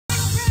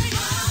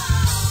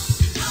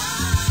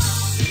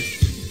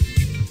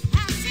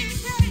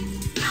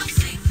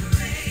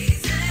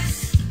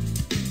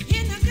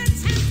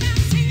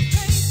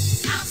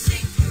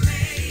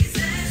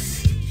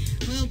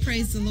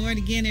Praise the Lord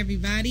again,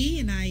 everybody.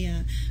 And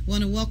I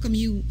want to welcome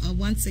you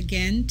once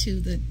again to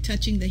the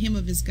Touching the Hem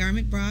of His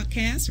Garment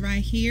broadcast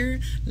right here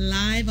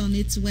live on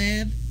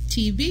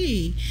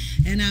ItsWebTV.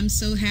 And I'm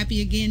so happy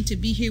again to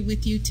be here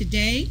with you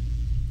today.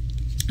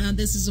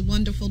 This is a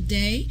wonderful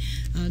day.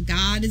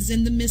 God is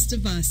in the midst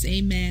of us.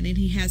 Amen. And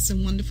He has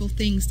some wonderful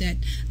things that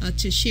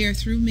to share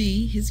through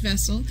me, His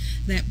vessel,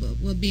 that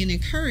will be an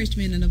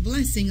encouragement and a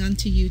blessing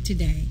unto you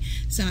today.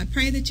 So I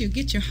pray that you'll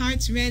get your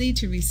hearts ready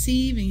to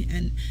receive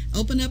and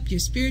open up your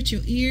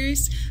spiritual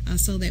ears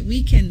so that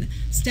we can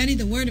study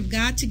the Word of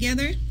God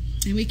together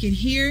and we can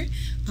hear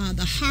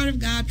the heart of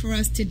God for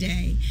us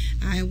today.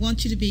 I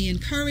want you to be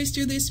encouraged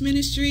through this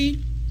ministry.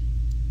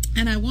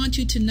 And I want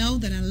you to know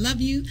that I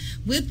love you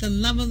with the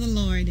love of the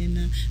Lord.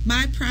 And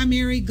my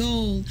primary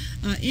goal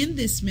in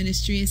this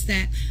ministry is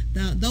that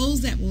those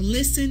that will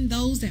listen,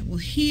 those that will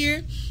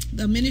hear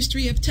the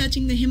ministry of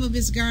touching the hem of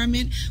His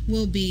garment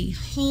will be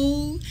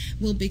whole,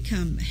 will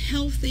become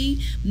healthy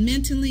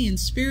mentally and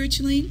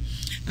spiritually.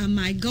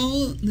 My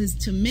goal is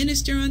to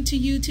minister unto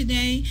you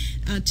today,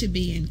 to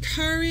be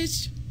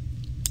encouraged,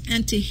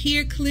 and to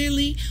hear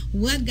clearly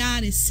what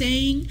God is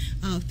saying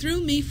through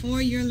me for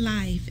your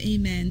life.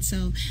 Amen.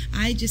 So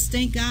I just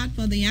thank God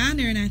for the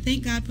honor, and I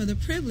thank God for the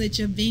privilege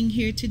of being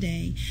here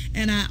today.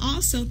 And I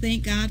also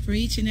thank God for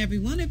each and every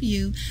one of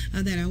you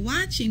that are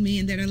watching me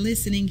and that are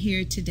listening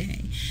here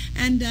today.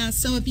 And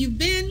so if you've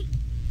been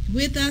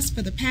with us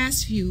for the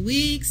past few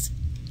weeks,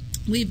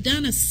 we've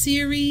done a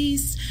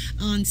series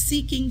on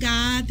seeking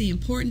God, the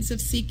importance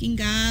of seeking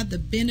God, the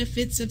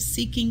benefits of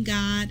seeking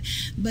God.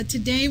 But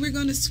today we're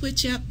going to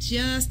switch up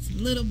just a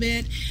little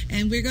bit,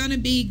 and we're going to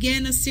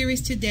begin a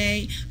series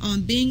today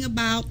on being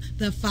about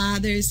the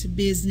Father's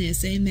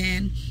business.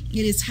 Amen.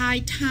 It is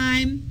high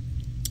time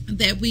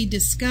that we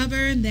discover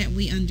and that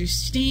we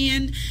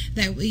understand,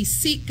 that we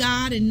seek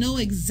God and know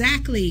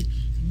exactly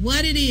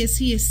what it is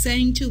He is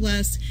saying to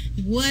us,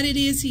 what it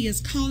is He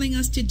is calling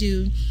us to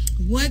do,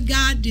 what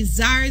God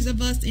desires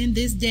of us in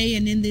this day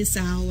and in this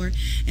hour.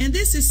 And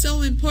this is so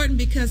important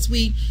because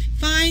we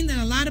find that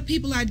a lot of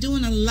people are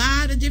doing a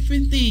lot of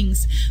different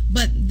things,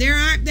 but there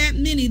aren't that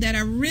many that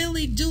are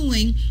really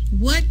doing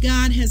what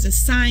God has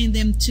assigned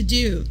them to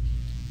do.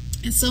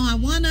 And so I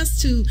want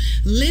us to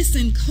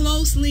listen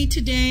closely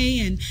today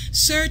and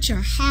search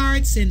our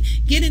hearts and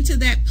get into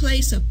that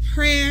place of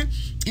prayer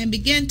and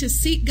begin to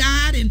seek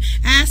God and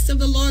ask of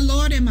the Lord,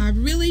 Lord, am I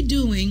really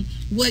doing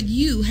what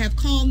you have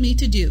called me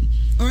to do?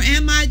 Or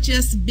am I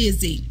just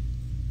busy?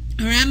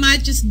 Or am I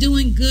just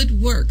doing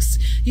good works?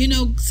 You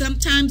know,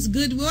 sometimes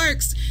good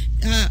works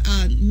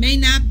may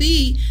not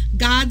be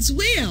God's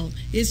will.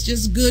 It's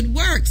just good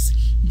works.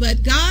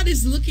 But God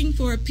is looking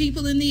for a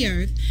people in the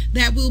earth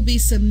that will be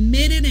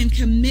submitted and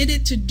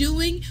committed to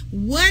doing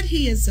what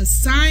He has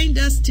assigned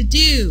us to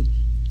do.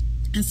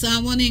 And so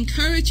I want to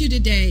encourage you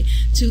today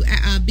to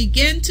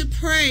begin to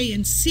pray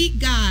and seek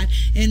God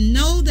and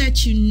know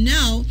that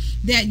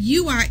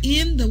you are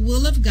in the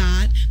will of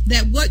God,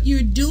 that what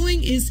you're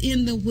doing is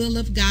in the will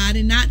of God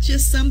and not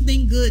just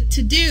something good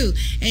to do.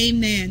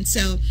 Amen.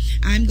 So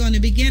I'm going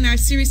to begin our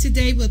series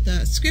today with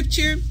a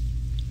scripture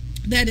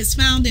that is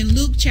found in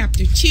Luke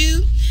chapter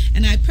 2.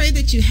 And I pray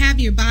that you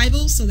have your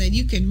Bible so that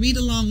you can read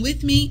along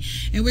with me.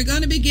 And we're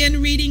going to begin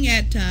reading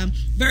at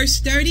verse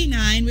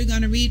 39. We're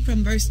going to read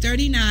from verse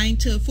 39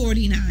 to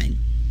 49.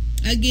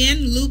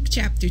 Again, Luke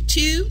chapter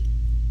 2,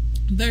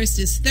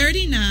 verses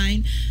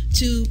 39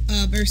 to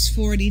verse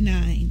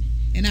 49.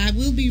 And I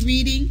will be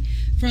reading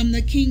from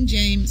the King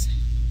James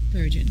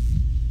Version.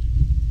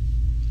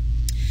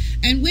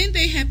 And when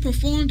they had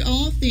performed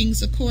all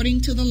things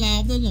according to the law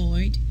of the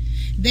Lord,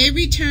 they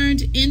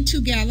returned into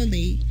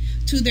Galilee,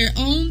 to their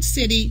own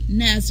city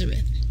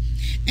Nazareth.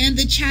 And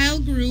the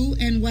child grew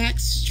and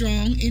waxed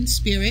strong in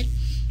spirit,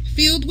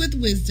 filled with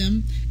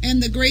wisdom,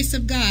 and the grace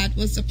of God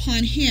was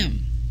upon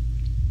him.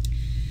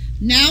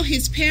 Now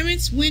his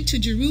parents went to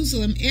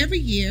Jerusalem every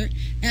year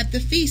at the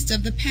feast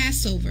of the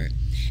Passover.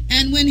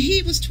 And when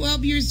he was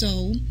 12 years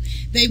old,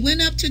 they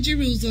went up to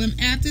Jerusalem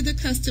after the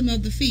custom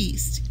of the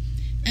feast.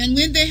 And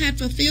when they had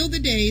fulfilled the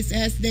days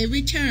as they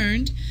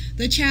returned,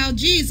 the child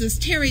Jesus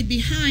tarried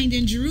behind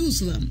in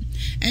Jerusalem,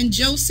 and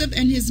Joseph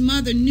and his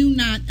mother knew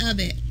not of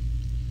it.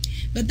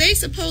 But they,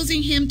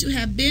 supposing him to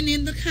have been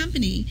in the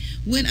company,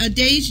 went a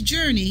day's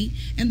journey,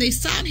 and they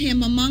sought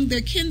him among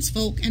their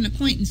kinsfolk and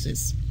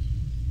acquaintances.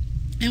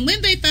 And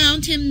when they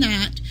found him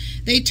not,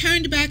 they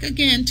turned back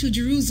again to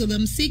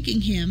Jerusalem,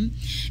 seeking him.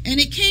 And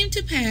it came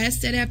to pass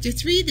that after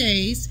 3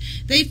 days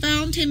they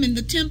found him in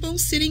the temple,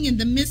 sitting in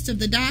the midst of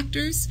the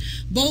doctors,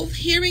 both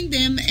hearing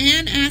them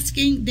and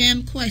asking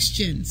them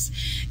questions.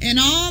 And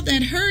all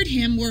that heard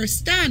him were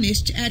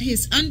astonished at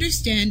his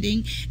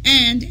understanding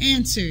and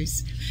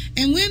answers.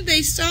 And when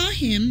they saw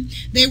him,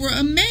 they were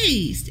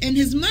amazed. And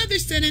his mother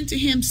said unto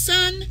him,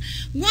 Son,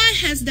 why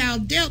hast thou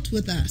dealt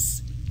with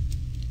us?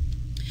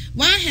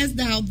 Why hast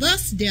thou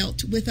thus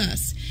dealt with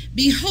us?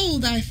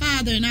 Behold, thy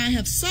father and I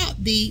have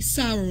sought thee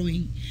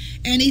sorrowing.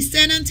 And he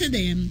said unto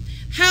them,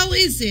 How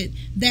is it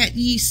that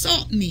ye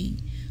sought me?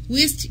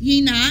 Wist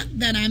ye not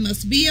that I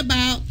must be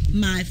about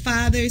my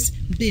Father's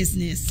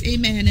business?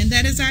 Amen. And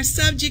that is our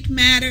subject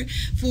matter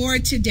for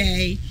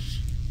today,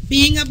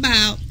 being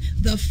about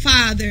the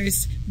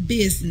Father's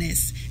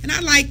business. And I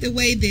like the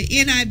way the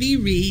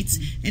NIV reads,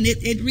 and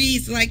it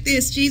reads like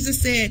this.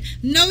 Jesus said,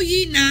 know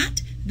ye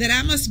not that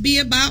I must be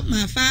about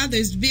my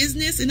Father's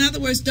business? In other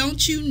words,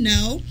 don't you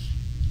know?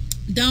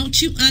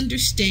 Don't you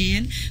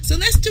understand? So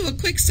let's do a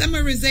quick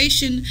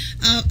summarization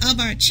of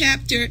our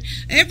chapter.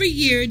 Every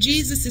year,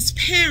 Jesus'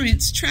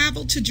 parents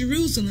traveled to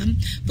Jerusalem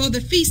for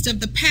the feast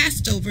of the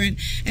Passover.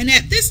 And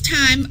at this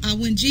time,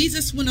 when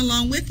Jesus went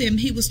along with him,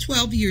 he was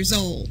 12 years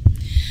old.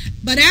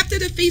 But after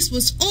the feast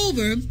was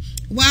over,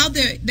 while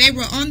they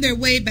were on their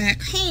way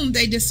back home,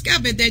 they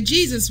discovered that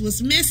Jesus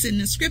was missing.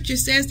 The scripture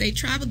says they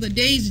traveled a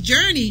day's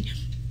journey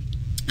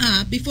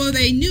before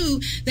they knew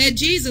that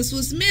Jesus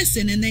was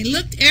missing. And they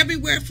looked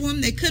everywhere for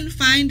him. They couldn't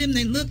find him.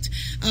 They looked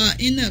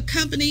in the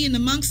company and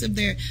amongst of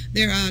their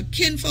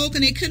kinfolk,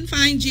 and they couldn't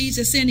find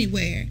Jesus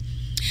anywhere.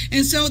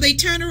 And so they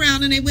turned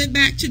around and they went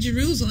back to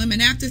Jerusalem.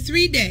 And after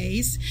 3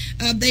 days,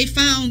 they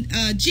found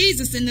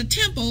Jesus in the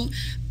temple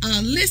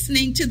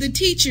listening to the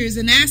teachers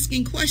and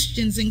asking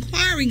questions,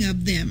 inquiring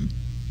of them.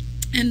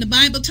 And the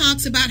Bible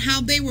talks about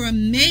how they were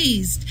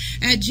amazed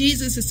at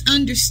Jesus'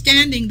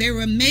 understanding. They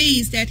were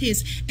amazed at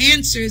his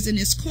answers and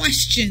his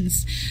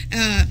questions.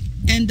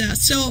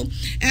 So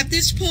at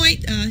this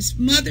point, his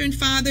mother and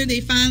father,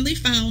 they finally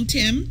found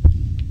him.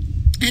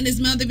 And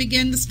his mother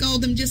began to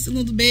scold him just a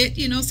little bit,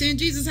 saying,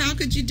 Jesus, how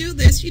could you do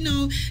this?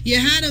 You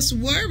had us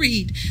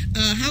worried.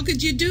 How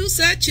could you do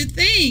such a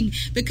thing?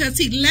 Because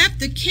he left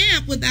the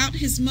camp without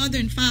his mother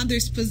and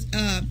father's,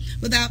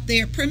 without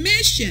their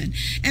permission.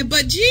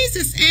 But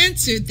Jesus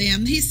answered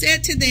them. He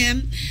said to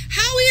them,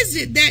 how is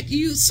it that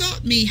you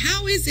sought me?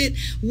 How is it?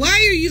 Why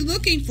are you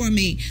looking for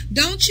me?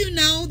 Don't you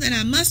know that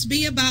I must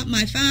be about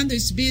my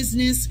Father's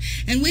business?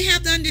 And we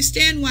have to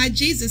understand why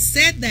Jesus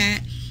said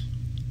that.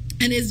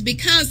 And it's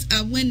because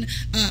when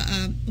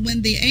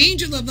the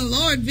angel of the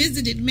Lord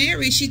visited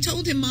Mary, she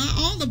told him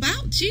all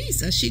about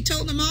Jesus. She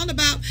told him all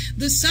about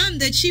the son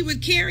that she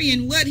would carry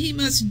and what he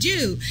must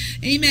do.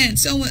 Amen.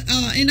 So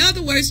in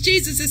other words,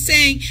 Jesus is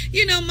saying,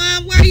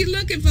 Mom, why are you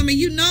looking for me?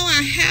 You know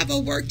I have a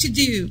work to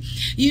do.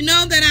 You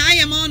know that I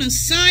am on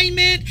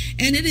assignment,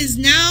 and it is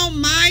now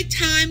my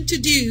time to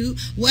do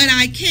what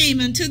I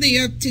came unto the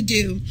earth to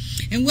do.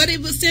 And what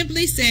it was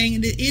simply saying,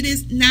 it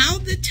is now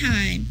the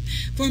time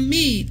for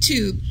me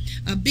to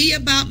be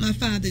about my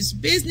Father's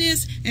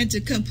business and to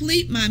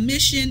complete my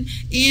mission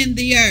in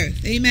the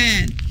earth.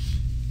 Amen.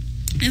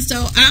 And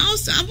so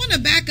I want to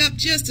back up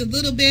just a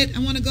little bit.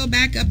 I want to go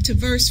back up to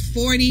verse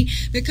 40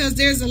 because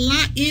there's a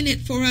lot in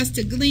it for us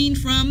to glean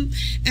from.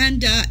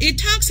 And it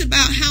talks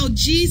about how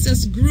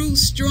Jesus grew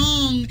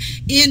strong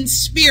in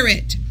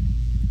spirit.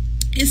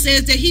 It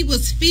says that he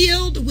was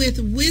filled with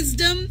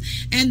wisdom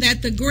and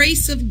that the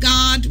grace of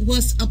God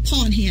was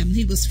upon him.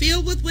 He was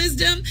filled with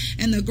wisdom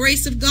and the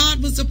grace of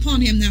God was upon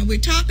him. Now, we're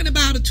talking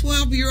about a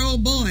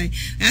 12-year-old boy.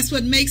 That's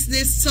what makes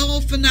this so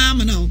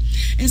phenomenal.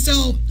 And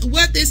so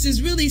what this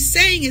is really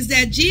saying is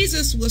that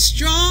Jesus was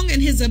strong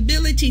in his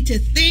ability to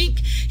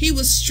think. He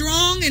was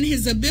strong in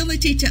his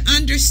ability to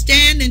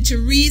understand and to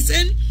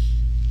reason.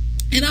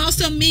 It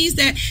also means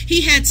that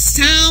he had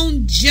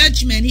sound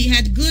judgment. He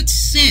had good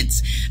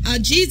sense.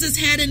 Jesus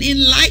had an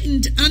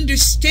enlightened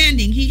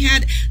understanding. He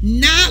had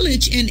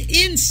knowledge and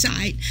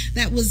insight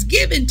that was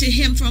given to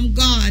him from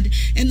God.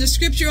 And the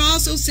scripture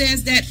also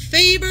says that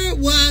favor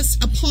was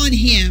upon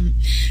him.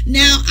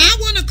 Now, I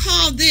want to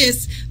call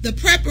this the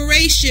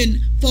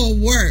preparation for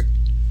work.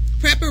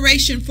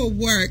 Preparation for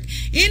work.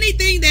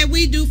 Anything that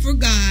we do for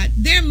God,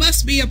 there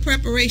must be a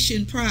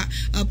preparation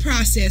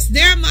process.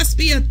 There must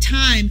be a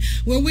time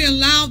where we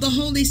allow the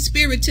Holy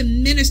Spirit to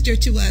minister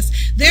to us.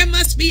 There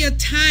must be a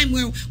time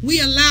where we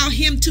allow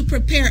him to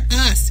prepare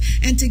us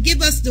and to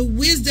give us the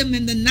wisdom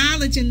and the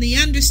knowledge and the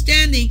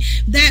understanding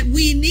that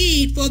we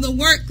need for the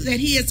work that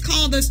he has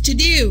called us to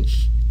do.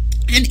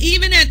 And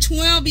even at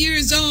 12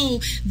 years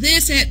old,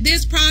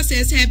 this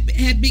process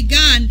had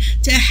begun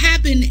to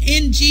happen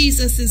in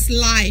Jesus'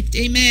 life.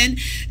 Amen.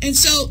 And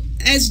so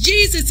as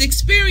Jesus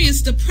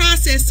experienced the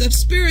process of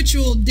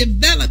spiritual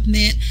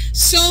development,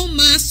 so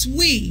must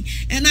we.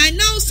 And I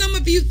know some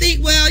of you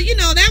think, well,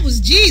 that was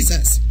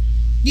Jesus.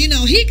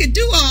 He could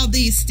do all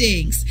these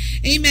things.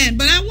 Amen.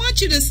 But I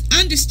want you to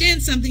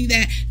understand something,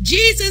 that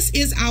Jesus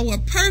is our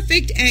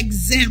perfect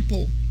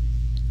example.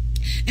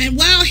 And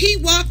while he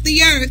walked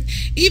the earth,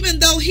 even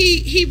though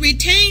he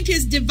retained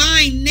his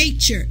divine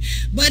nature,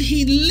 but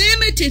he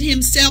limited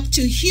himself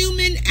to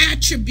human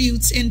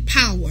attributes and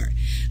power.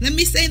 Let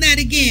me say that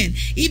again.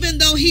 Even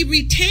though he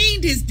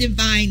retained his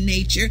divine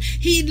nature,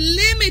 he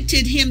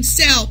limited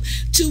himself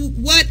to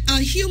what a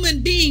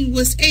human being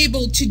was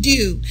able to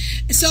do,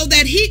 so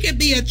that he could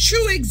be a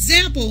true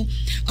example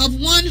of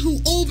one who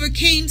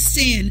overcame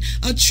sin,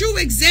 a true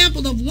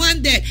example of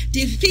one that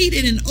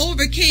defeated and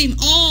overcame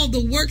all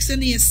the works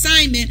and the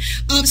assignment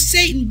of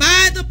Satan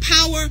by the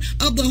power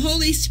of the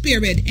Holy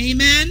Spirit.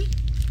 Amen.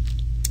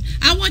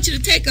 I want you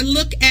to take a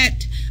look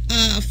at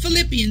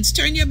Philippians.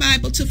 Turn your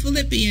Bible to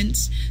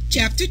Philippians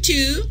chapter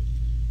 2,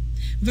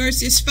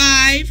 verses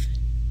 5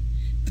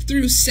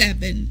 through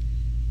 7.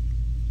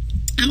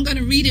 I'm going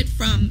to read it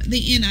from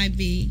the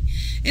NIV.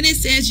 And it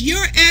says,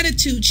 your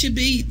attitude should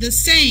be the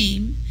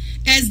same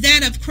as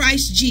that of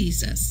Christ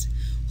Jesus,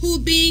 who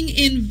being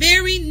in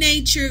very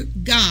nature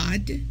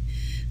God,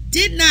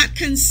 did not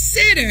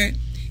consider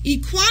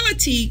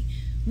equality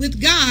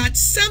with God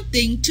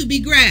something to be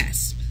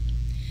grasped,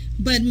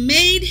 but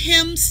made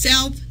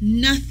himself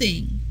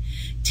nothing,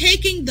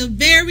 taking the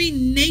very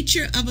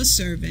nature of a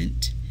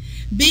servant,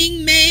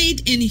 being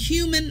made in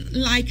human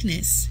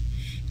likeness,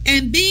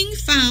 and being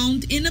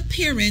found in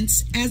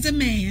appearance as a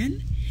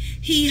man,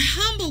 he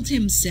humbled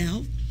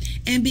himself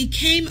and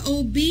became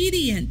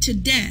obedient to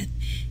death,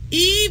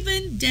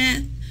 even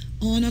death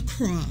on a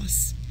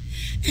cross.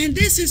 And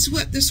this is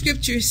what the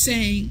scripture is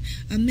saying,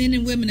 men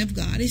and women of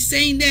God. It's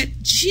saying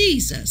that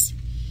Jesus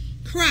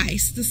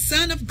Christ, the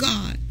Son of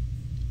God,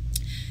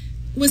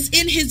 was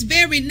in his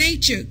very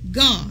nature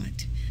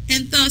God,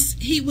 and thus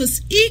he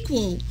was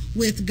equal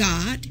with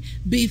God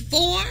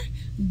before,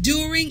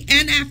 during,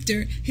 and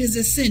after his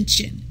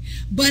ascension.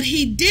 But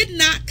he did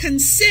not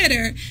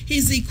consider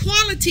his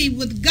equality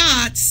with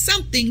God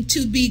something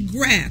to be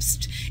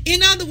grasped.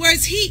 In other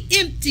words, he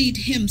emptied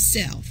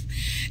himself.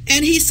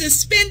 And he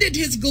suspended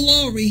his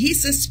glory. He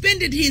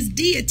suspended his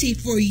deity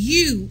for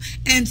you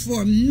and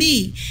for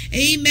me.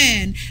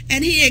 Amen.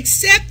 And he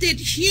accepted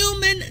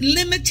human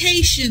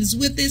limitations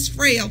with his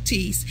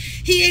frailties.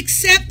 He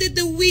accepted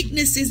the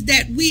weaknesses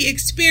that we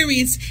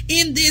experience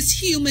in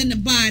this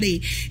human body.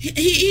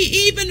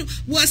 He even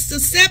was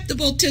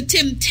susceptible to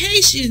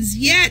temptations,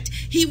 yet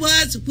he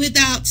was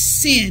without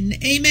sin.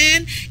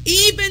 Amen.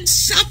 Even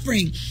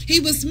suffering. He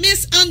was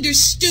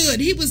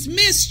misunderstood. He was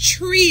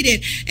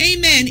mistreated.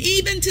 Amen.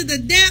 Even to the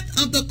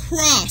death of the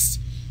cross.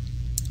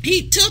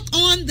 He took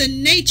on the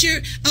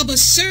nature of a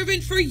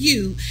servant for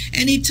you,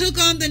 and he took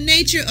on the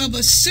nature of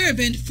a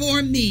servant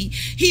for me.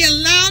 He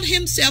allowed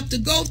himself to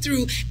go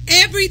through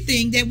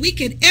everything that we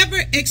could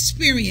ever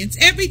experience,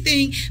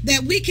 everything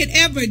that we could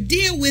ever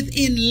deal with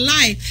in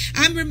life.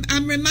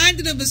 I'm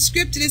reminded of a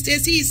scripture that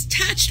says he's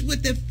touched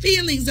with the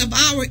feelings of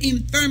our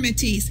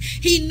infirmities.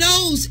 He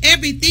knows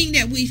everything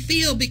that we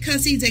feel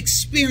because he's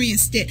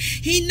experienced it.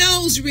 He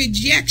knows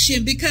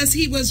rejection because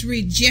he was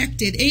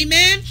rejected.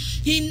 Amen.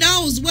 He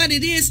knows what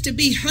it is to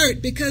be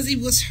hurt because he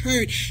was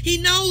hurt. He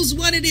knows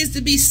what it is to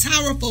be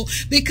sorrowful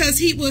because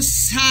he was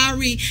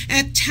sorry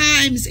at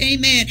times.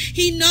 Amen.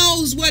 He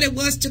knows what it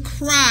was to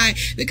cry,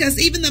 because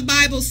even the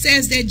Bible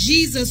says that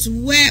Jesus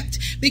wept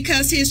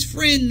because his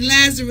friend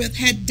Lazarus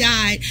had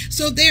died.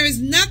 So there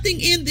is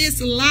nothing in this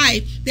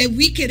life that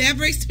we could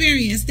ever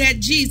experience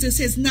that Jesus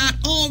has not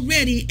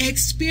already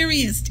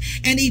experienced,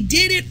 and he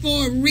did it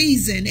for a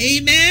reason.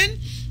 Amen.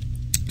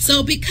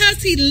 So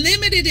because he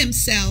limited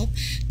himself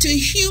to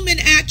human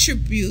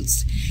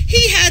attributes,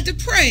 he had to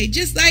pray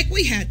just like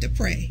we had to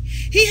pray.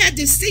 He had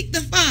to seek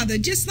the Father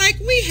just like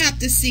we have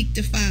to seek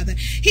the Father.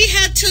 He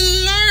had to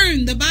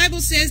learn. The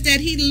Bible says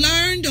that he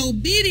learned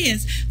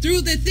obedience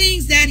through the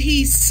things that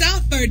he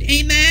suffered.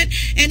 Amen.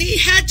 And he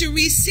had to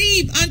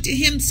receive unto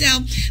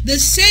himself the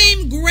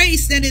same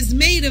grace that is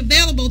made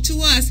available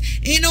to us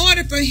in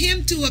order for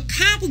him to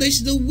accomplish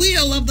the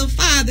will of the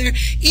Father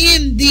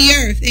in the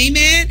earth.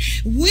 Amen.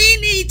 We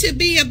need to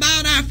be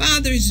about our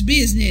Father's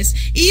business,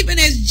 even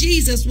as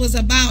Jesus was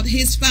about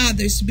his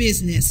Father's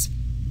business.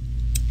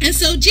 And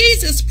so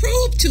Jesus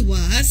proved to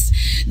us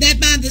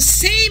that by the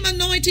same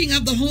anointing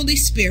of the Holy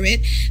Spirit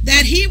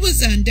that he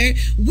was under,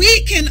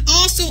 we can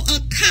also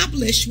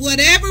accomplish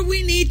whatever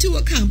we need to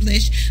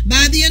accomplish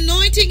by the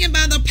anointing and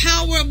by the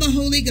power of the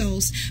Holy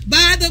Ghost,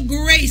 by the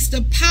grace,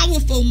 the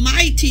powerful,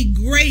 mighty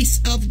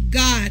grace of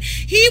God.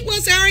 He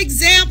was our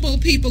example,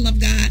 people of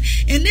God.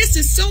 And this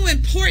is so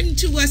important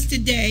to us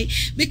today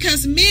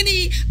because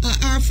many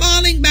are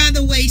falling by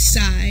the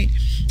wayside.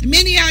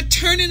 Many are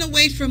turning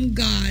away from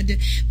God.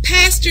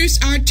 Pastors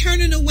are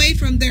turning away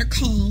from their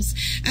calls.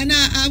 And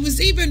I was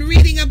even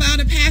reading about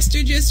a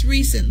pastor just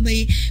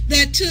recently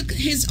that took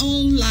his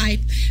own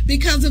life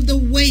because of the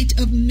weight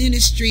of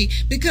ministry,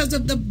 because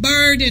of the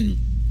burden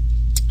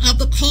of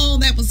the call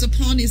that was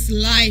upon his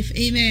life.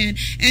 Amen.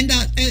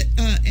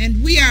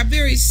 And we are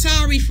very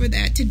sorry for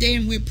that today,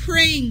 and we're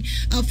praying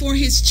for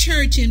his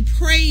church and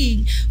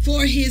praying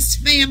for his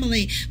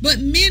family. But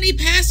many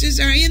pastors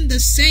are in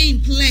the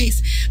same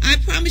place. I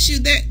promise you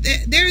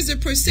that there is a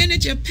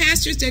percentage of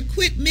pastors that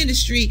quit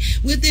ministry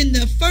within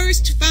the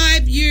first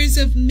 5 years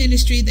of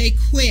ministry. They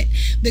quit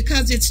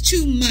because it's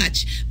too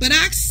much. But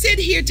I sit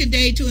here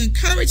today to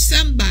encourage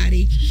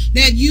somebody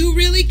that you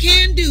really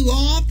can do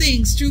all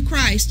things through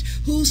Christ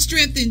who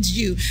strengthens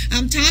you.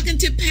 I'm talking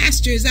to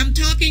pastors, I'm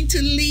talking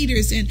to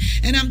leaders,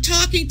 and I'm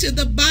talking to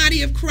the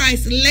body of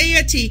Christ,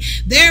 laity.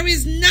 There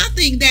is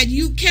nothing that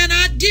you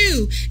cannot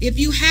do if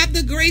you have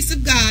the grace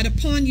of God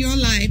upon your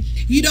life.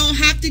 You don't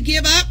have to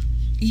give up.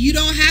 You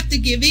don't have to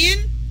give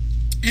in.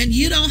 And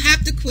you don't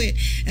have to quit.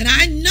 And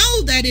I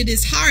know that it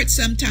is hard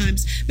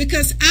sometimes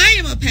because I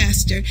am a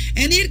pastor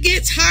and it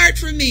gets hard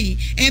for me.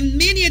 And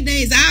many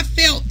days I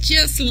felt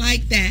just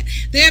like that.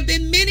 There have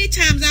been many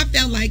times I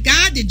felt like,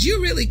 God, did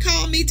you really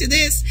call me to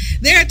this?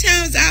 There are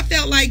times I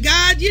felt like,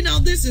 God,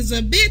 this is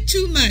a bit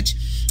too much.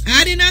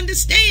 I didn't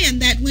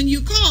understand that when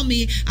you call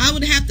me, I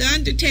would have to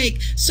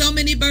undertake so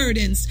many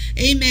burdens,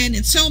 amen,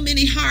 and so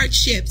many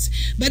hardships.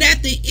 But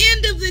at the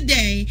end of the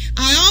day,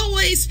 I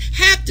always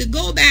have to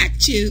go back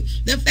to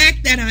the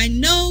fact that I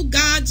know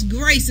God's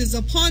grace is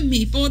upon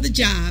me for the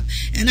job,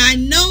 and I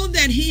know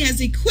that He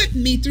has equipped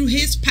me through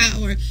His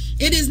power.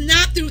 It is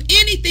not through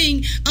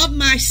anything of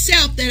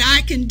myself that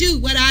I can do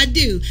what I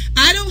do.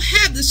 I don't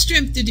have the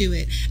strength to do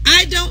it.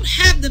 I don't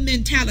have the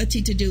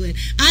mentality to do it.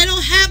 I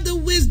don't have the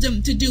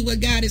wisdom to do what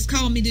God has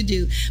called me to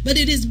do. But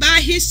it is by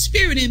His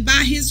Spirit and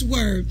by His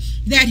Word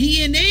that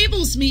He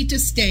enables me to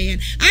stand.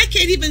 I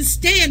can't even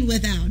stand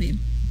without Him.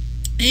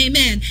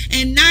 Amen.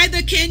 And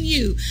neither can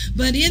you.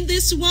 But in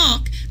this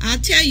walk, I'll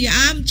tell you,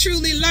 I'm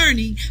truly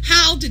learning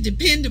how to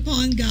depend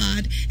upon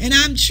God. And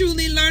I'm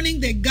truly learning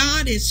that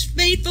God is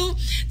faithful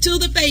to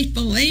the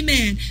faithful.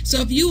 Amen.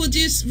 So if you will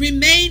just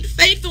remain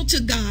faithful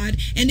to God,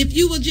 and if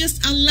you will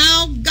just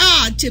allow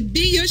God to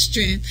be your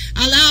strength,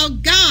 allow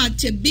God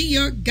to be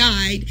your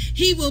guide,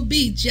 He will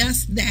be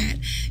just that.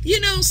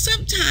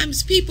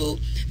 Sometimes people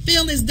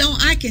feel as though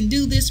I can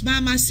do this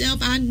by myself.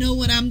 I know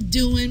what I'm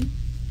doing.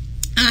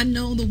 I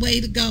know the way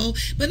to go.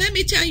 But let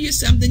me tell you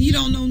something. You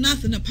don't know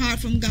nothing apart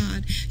from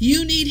God.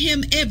 You need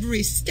Him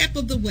every step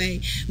of the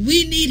way.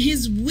 We need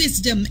His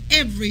wisdom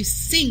every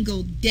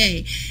single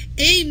day.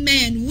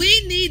 Amen.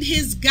 We need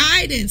His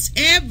guidance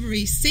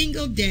every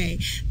single day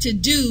to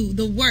do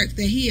the work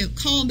that He has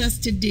called us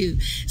to do.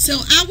 So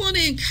I want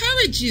to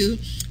encourage you,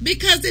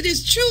 because it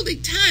is truly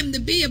time to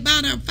be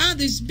about our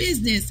Father's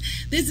business.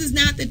 This is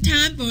not the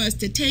time for us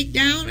to take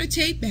down or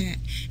take back.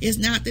 It's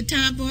not the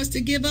time for us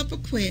to give up or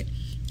quit.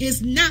 It's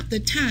not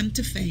the time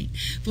to faint,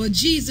 for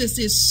Jesus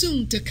is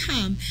soon to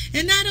come.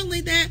 And not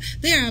only that,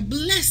 there are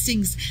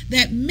blessings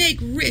that make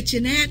rich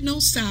and add no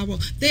sorrow.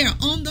 They are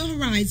on the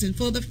horizon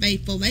for the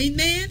faithful.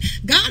 Amen.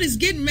 God is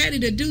getting ready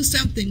to do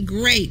something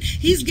great.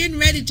 He's getting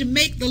ready to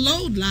make the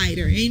load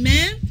lighter.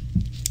 Amen.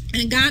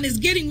 And God is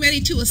getting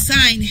ready to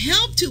assign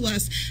help to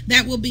us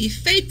that will be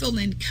faithful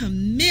and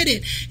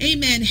committed.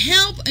 Amen.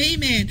 Help,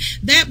 amen,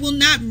 that will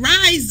not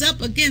rise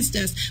up against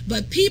us,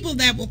 but people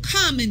that will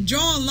come and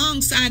draw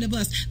alongside of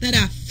us, that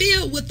are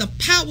filled with the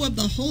power of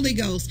the Holy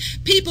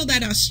Ghost. People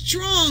that are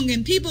strong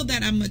and people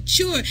that are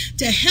mature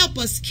to help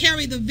us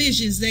carry the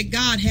visions that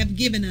God have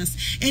given us.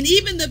 And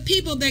even the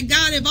people that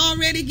God have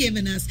already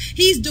given us,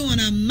 He's doing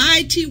a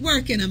mighty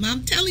work in them.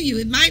 I'm telling you,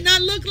 it might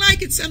not look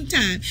like it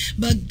sometimes,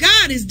 but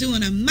God is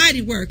doing a mighty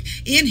work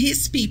in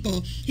His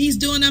people. He's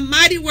doing a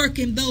mighty work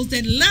in those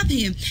that love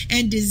Him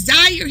and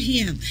desire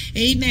Him.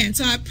 Amen.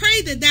 So I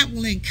pray that that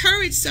will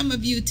encourage some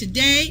of you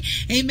today.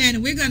 Amen.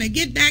 And we're going to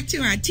get back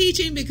to our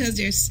teaching, because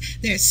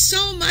there's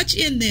so much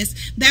in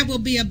this that will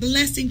be a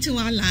blessing to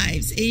our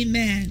lives.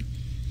 Amen.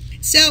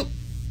 So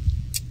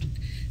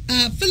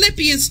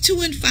Philippians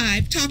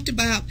 2:5 talked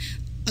about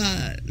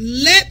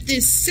let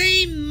this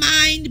same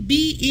mind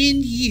be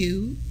in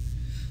you,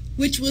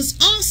 which was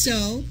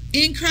also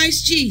in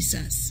Christ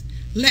Jesus.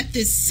 Let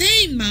this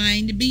same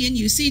mind be in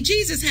you. See,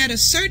 Jesus had a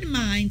certain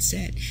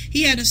mindset.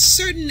 He had a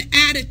certain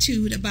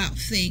attitude about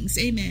things.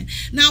 Amen.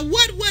 Now,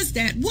 what was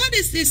that? What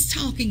is this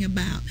talking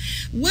about?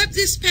 What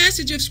this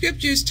passage of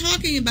Scripture is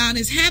talking about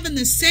is having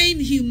the same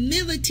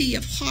humility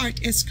of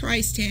heart as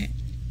Christ had.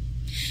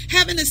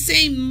 Having the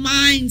same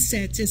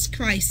mindsets as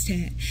Christ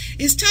had.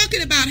 It's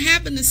talking about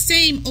having the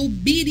same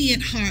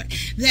obedient heart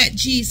that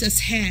Jesus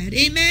had.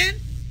 Amen.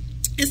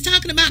 It's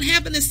talking about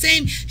having the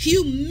same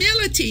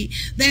humility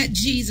that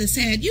Jesus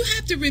had. You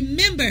have to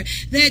remember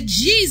that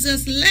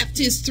Jesus left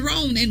His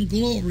throne in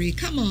glory.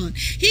 Come on.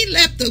 He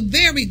left the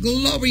very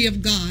glory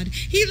of God.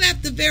 He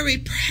left the very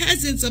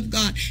presence of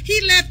God. He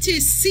left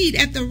His seat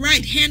at the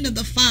right hand of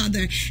the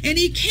Father. And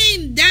He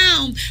came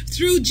down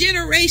through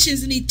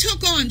generations, and He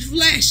took on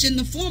flesh in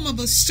the form of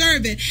a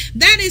servant.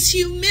 That is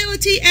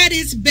humility at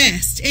its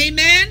best.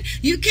 Amen.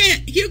 You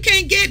can't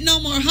get no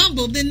more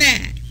humble than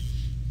that.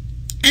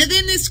 And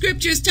then this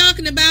scripture is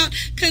talking about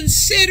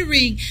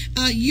considering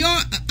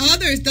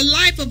the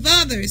life of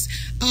others,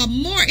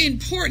 more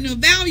important or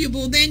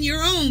valuable than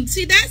your own.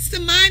 See, that's the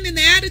mind and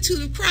the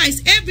attitude of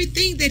Christ.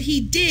 Everything that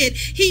He did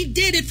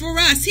it for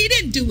us. He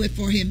didn't do it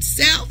for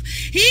Himself.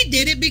 He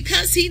did it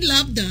because He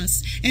loved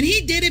us. And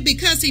He did it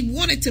because He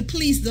wanted to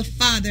please the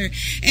Father.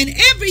 And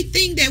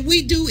everything that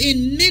we do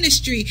in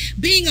ministry,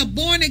 being a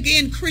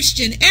born-again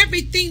Christian,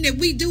 everything that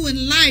we do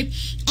in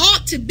life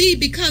ought to be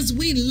because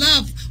we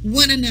love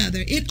one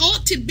another. It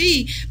ought to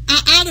be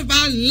out of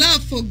our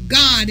love for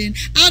God and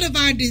out of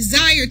our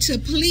desire to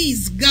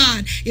please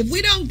God, if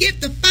we don't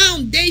get the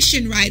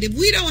foundation right, if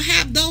we don't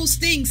have those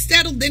things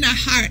settled in our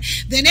heart,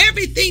 then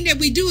everything that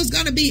we do is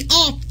going to be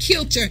off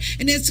kilter,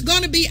 and it's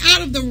going to be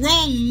out of the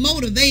wrong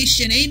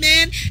motivation.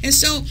 Amen. And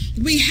so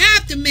we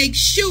have to make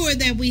sure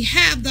that we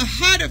have the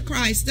heart of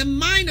Christ, the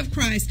mind of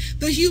Christ,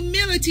 the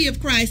humility of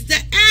Christ,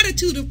 the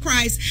attitude of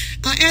Christ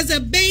as a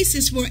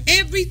basis for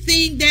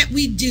everything that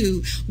we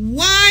do.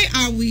 Why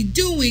are we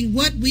doing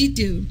what we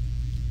do?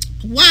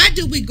 Why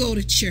do we go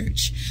to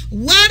church?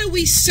 Why do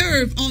we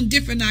serve on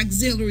different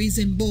auxiliaries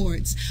and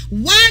boards?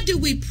 Why do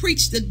we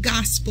preach the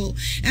gospel?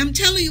 I'm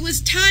telling you, it's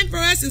time for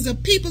us as a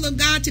people of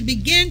God to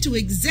begin to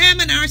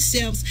examine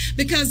ourselves,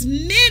 because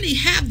many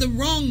have the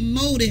wrong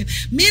motive.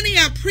 Many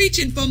are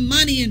preaching for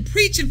money and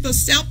preaching for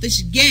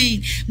selfish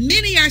gain.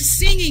 Many are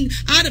singing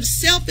out of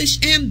selfish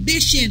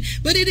ambition.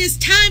 But it is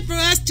time for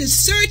us to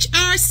search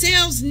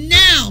ourselves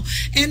now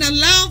and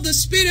allow the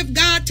Spirit of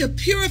God to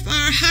purify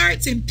our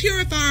hearts and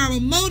purify our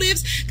motives.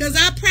 Because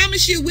I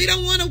promise you, we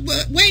don't want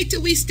to wait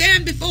till we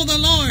stand before the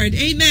Lord.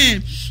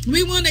 Amen.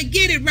 We want to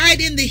get it right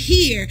in the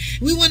here.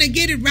 We want to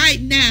get it right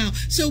now.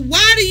 So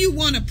why do you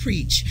want to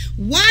preach?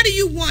 Why do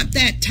you want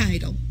that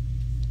title?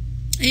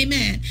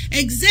 Amen.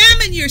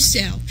 Examine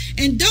yourself,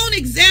 and don't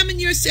examine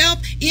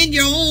yourself in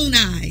your own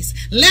eyes.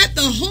 Let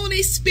the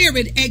Holy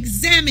Spirit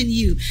examine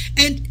you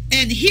and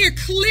hear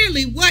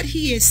clearly what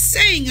he is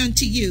saying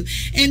unto you.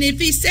 And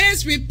if he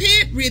says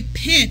repent,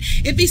 repent.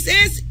 If he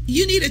says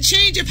you need a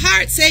change of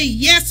heart, say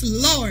yes,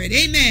 Lord.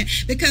 Amen.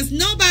 Because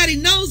nobody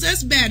knows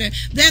us better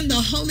than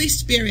the Holy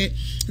Spirit.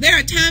 There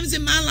are times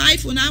in my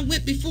life when I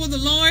went before the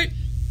Lord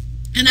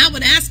and I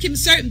would ask him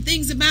certain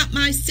things about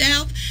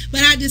myself, but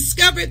I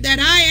discovered that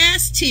I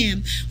asked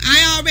him.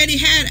 I already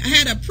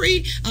had a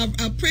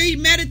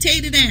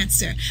premeditated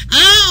answer.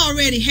 I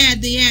already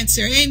had the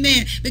answer.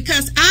 Amen.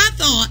 Because I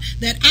thought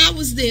that I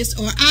was this,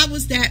 or I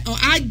was that, or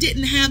I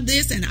didn't have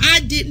this and I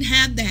didn't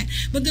have that.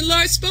 But the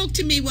Lord spoke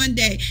to me one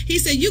day. He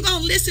said, "You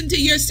gonna listen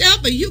to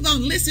yourself, or you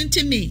gonna listen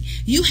to me?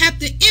 You have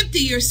to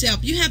empty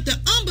yourself. You have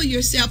to humble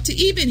yourself to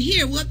even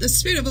hear what the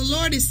Spirit of the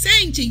Lord is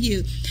saying to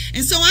you."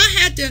 And so I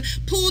had to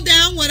pull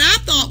down what I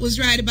thought was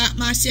right about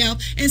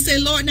myself and say,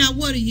 "Lord, now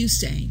what are you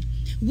saying?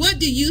 What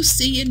do you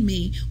see in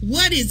me?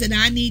 What is it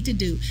I need to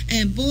do?"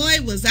 And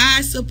boy, was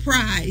I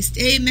surprised.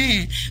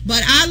 Amen.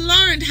 But I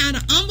learned how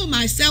to humble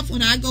myself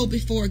when I go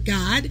before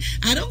God.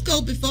 I don't go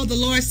before the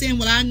Lord saying,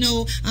 "Well, I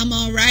know I'm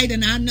all right,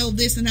 and I know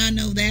this and I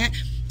know that."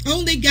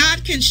 Only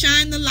God can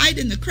shine the light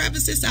in the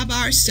crevices of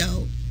our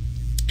soul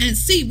and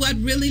see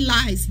what really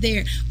lies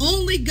there.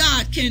 Only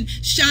God can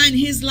shine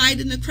his light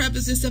in the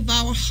crevices of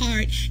our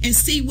heart and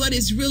see what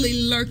is really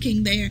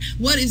lurking there,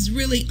 what is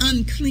really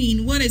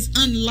unclean, what is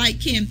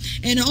unlike him.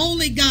 And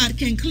only God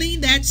can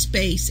clean that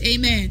space.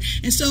 Amen.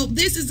 And so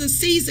this is a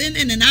season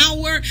and an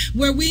hour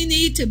where we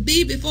need to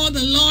be before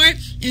the Lord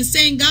and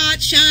saying,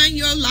 "God, shine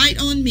your light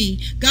on me.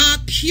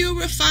 God,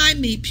 purify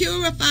me.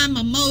 Purify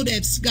my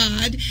motives,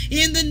 God,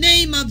 in the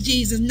name of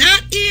Jesus.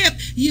 Not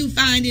if you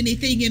find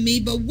anything in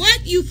me, but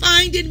what you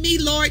find in me,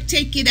 Lord,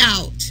 take it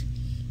out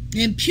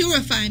and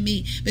purify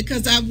me,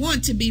 because I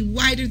want to be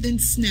whiter than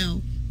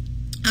snow.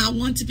 I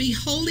want to be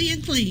holy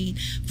and clean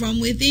from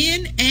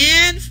within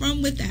and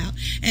from without."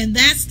 And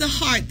that's the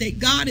heart that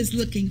God is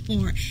looking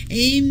for.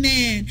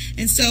 Amen.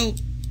 And so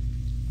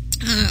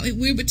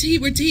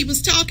he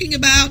was talking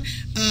about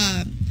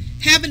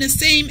having the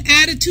same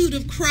attitude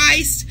of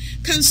Christ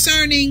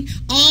concerning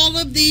all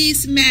of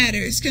these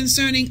matters,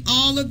 concerning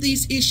all of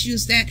these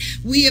issues that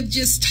we have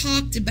just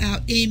talked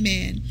about.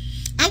 Amen.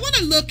 I want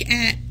to look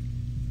at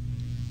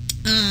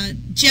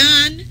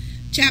John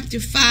chapter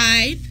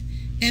 5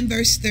 and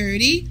verse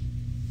 30.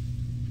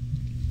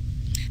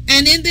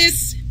 And in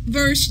this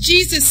verse,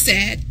 Jesus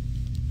said,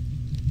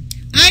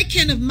 "I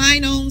can of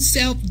mine own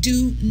self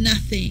do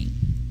nothing.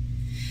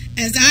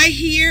 As I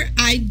hear,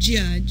 I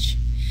judge,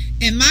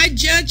 and my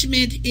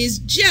judgment is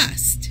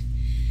just,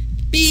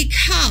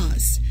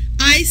 because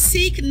I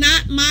seek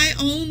not my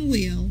own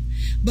will,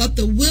 but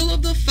the will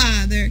of the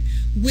Father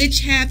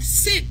which hath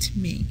sent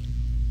me."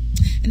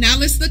 And now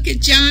let's look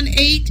at John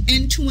 8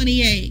 and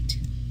 28.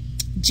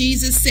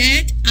 Jesus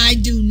said, "I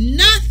do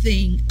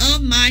nothing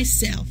of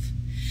myself,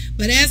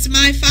 but as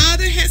my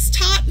Father has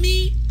taught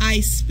me,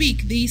 I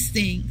speak these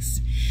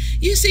things."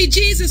 You see,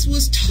 Jesus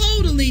was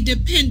totally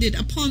dependent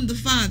upon the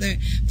Father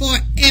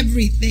for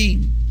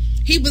everything.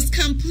 He was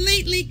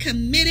completely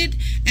committed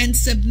and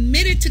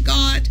submitted to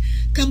God,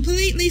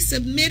 completely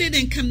submitted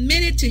and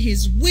committed to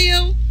his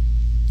will,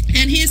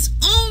 and his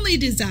only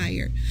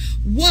desire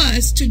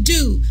was to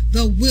do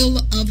the will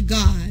of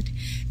God.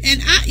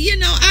 And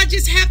I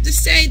just have to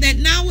say that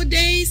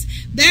nowadays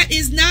that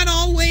is not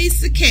always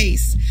the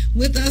case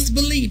with us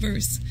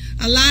believers.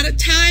 A lot of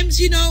times,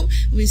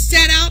 we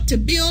set out to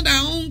build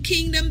our own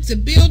kingdom, to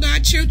build our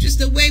churches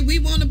the way we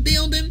want to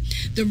build them,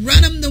 to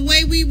run them the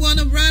way we want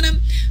to run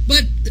them.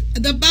 But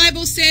the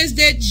Bible says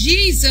that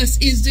Jesus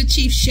is the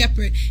chief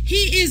shepherd.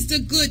 He is the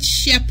good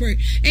shepherd.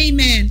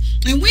 Amen.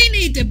 And we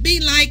need to be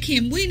like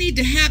him. We need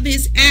to have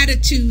his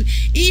attitude.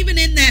 Even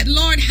in that,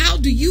 Lord, how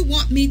do you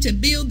want me to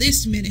build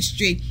this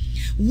ministry?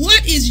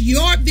 What is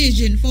your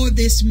vision for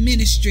this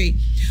ministry?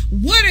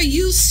 What are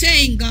you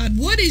saying, God?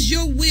 What is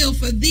your will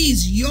for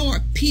these, your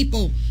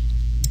people?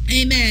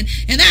 Amen.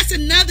 And that's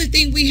another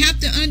thing we have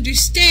to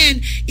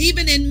understand,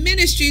 even in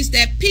ministries,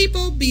 that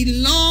people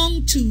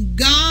belong to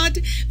God.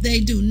 They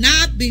do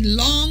not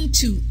belong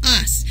to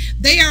us.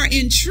 They are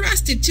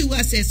entrusted to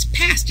us as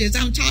pastors.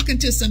 I'm talking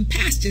to some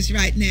pastors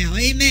right now.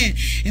 Amen.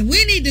 And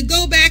we need to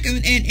go back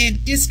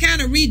and just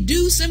kind of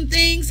redo some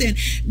things and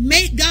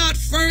make God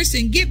first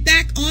and get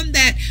back on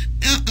that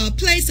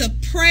place of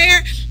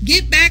prayer,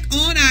 get back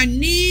on our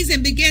knees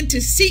and begin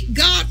to seek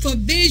God for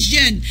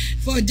vision,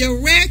 for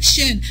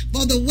direction,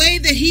 for the way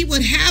that he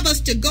would have us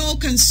to go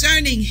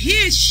concerning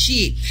his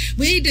sheep.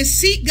 We need to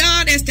seek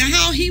God as to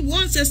how he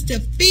wants us to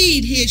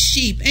feed his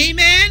sheep.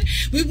 Amen.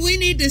 We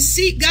need to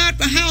seek God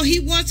for how he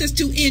wants us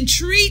to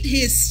entreat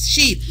his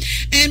sheep.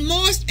 And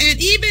most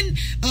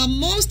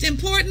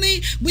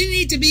importantly, we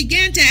need to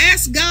begin to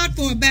ask God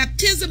for a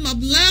baptism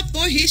of love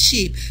for his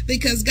sheep,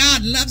 because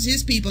God loves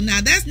his people.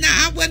 Now,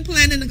 I wasn't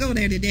planning to go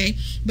there today,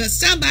 but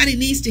somebody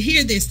needs to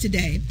hear this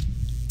today.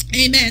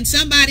 Amen.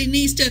 Somebody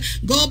needs to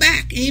go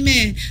back,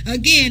 amen,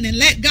 again, and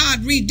let God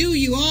redo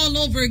you all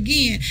over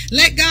again.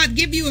 Let God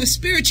give you a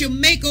spiritual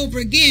makeover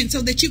again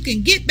so that you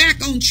can get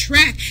back on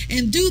track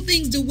and do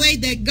things the way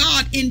that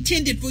God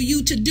intended for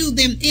you to do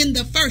them in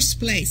the first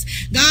place.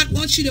 God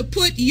wants you to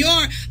put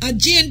your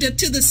agenda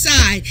to the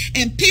side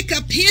and pick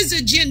up his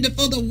agenda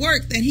for the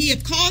work that he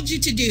have called you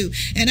to do.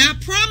 And I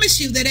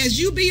promise you that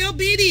as you be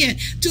obedient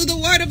to the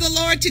word of the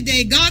Lord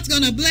today, God's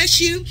going to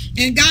bless you,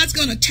 and God's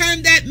going to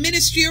turn that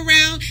ministry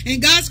around. And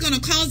God's going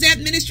to cause that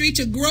ministry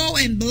to grow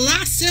and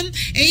blossom.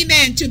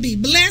 Amen. To be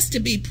blessed,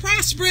 to be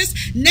prosperous,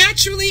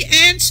 naturally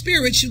and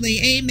spiritually.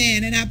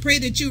 Amen. And I pray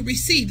that you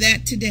receive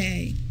that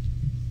today.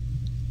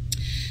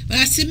 But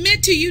I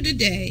submit to you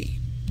today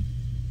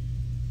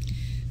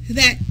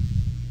that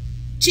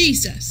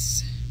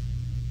Jesus,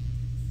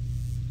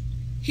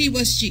 he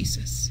was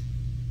Jesus.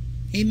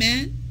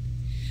 Amen.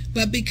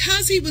 But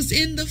because he was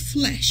in the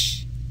flesh,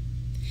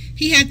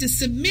 he had to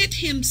submit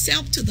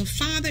himself to the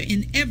Father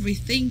in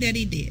everything that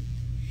he did.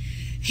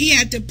 He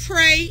had to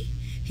pray.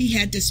 He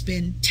had to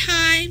spend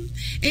time.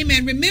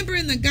 Amen. Remember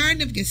in the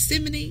Garden of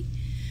Gethsemane,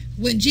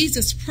 when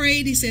Jesus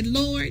prayed, he said,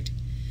 Lord,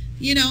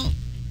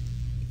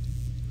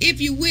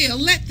 if you will,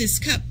 let this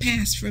cup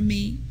pass from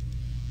me.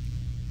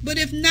 But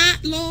if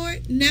not,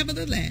 Lord,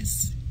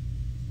 nevertheless,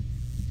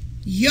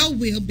 your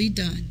will be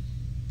done.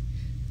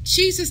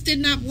 Jesus did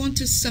not want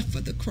to suffer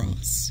the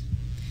cross.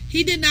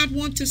 He did not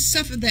want to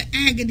suffer the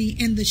agony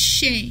and the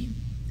shame.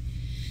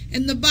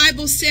 And the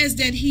Bible says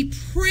that he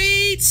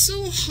prayed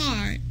so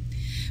hard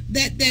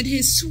that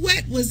his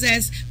sweat was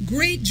as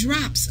great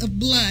drops of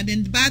blood.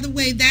 And by the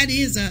way, that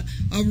is a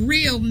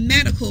real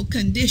medical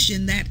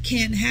condition that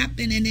can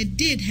happen, and it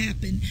did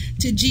happen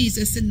to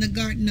Jesus in the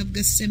Garden of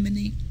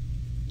Gethsemane.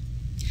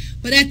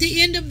 But at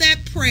the end of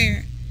that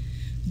prayer,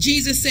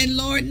 Jesus said,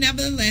 Lord,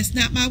 nevertheless,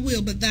 not my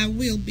will, but thy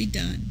will be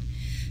done.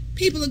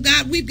 People of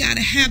God, we've got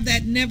to have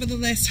that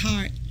nevertheless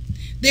heart.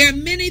 There are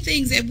many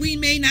things that we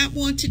may not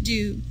want to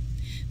do.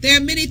 There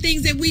are many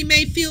things that we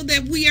may feel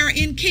that we are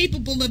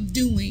incapable of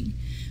doing.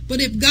 But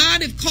if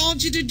God has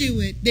called you to do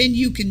it, then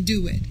you can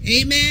do it.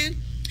 Amen.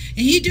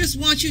 And he just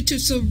wants you to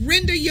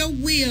surrender your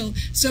will,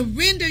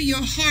 surrender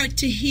your heart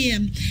to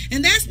him.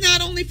 And that's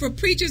not only for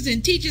preachers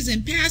and teachers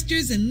and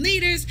pastors and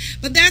leaders,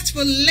 but that's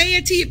for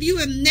laity. If you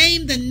have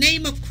named the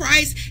name of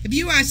Christ, if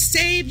you are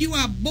saved, you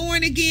are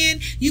born again,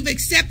 you've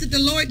accepted the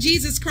Lord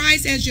Jesus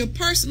Christ as your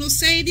personal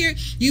Savior,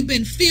 you've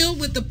been filled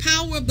with the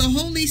power of the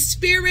Holy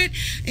Spirit.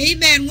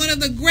 Amen. One of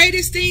the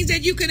greatest things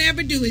that you can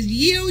ever do is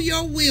yield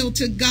your will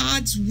to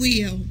God's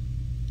will.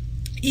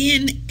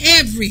 In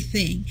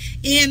everything,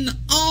 in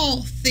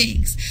all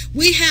things.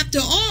 We have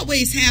to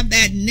always have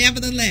that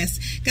nevertheless.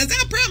 Because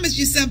I promise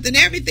you something,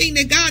 everything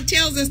that God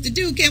tells us to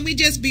do, can we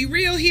just be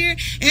real here?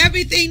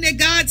 Everything that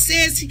God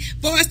says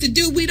for us to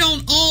do, we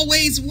don't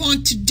always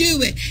want to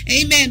do it.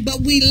 Amen.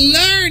 But we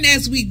learn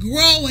as we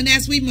grow and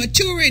as we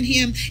mature in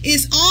him,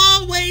 it's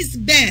always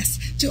best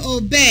to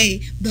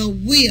obey the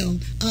will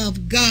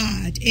of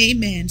God.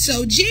 Amen.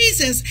 So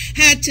Jesus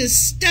had to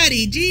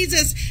study.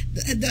 Jesus,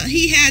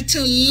 he had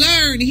to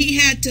learn. He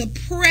had to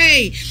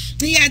pray.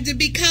 He had to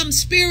become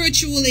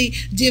spiritually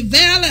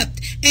developed.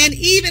 And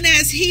even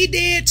as he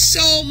did,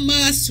 so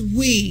must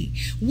we.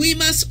 We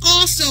must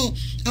also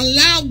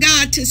allow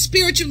God to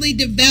spiritually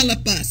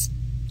develop us.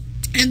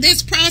 And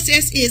this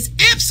process is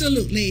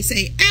absolutely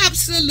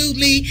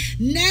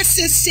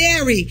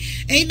necessary.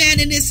 Amen.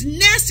 And it's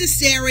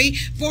necessary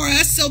for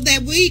us so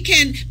that we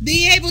can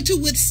be able to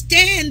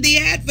withstand the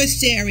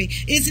adversary.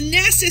 It's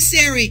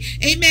necessary.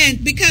 Amen.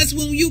 Because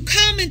when you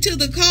come into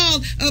the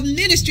call of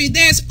ministry,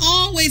 there's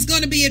always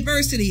going to be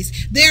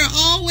adversities. There are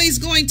always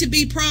going to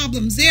be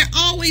problems. There are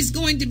always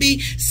going to be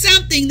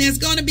something that's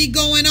going to be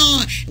going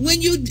on.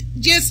 When you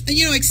just,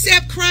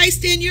 accept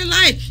Christ in your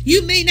life,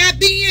 you may not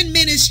be in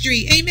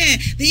ministry. Amen.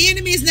 The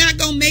enemy is not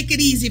going to make it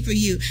easy for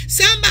you.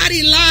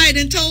 Somebody lied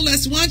and told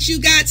us once you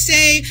got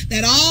saved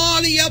that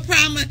all your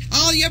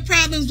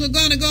problems were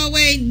going to go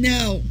away.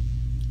 No.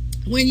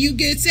 When you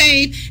get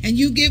saved and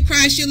you give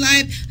Christ your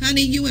life,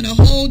 honey, you in a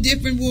whole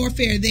different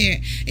warfare there.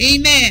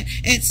 Amen.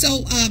 And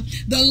so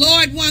the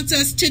Lord wants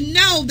us to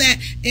know that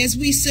as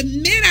we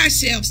submit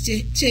ourselves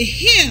to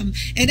Him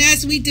and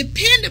as we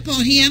depend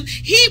upon Him,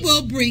 He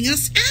will bring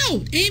us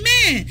out.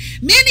 Amen.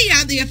 Many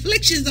are the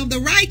afflictions of the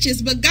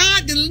righteous, but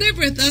God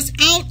delivereth us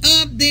out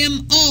of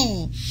them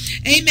all.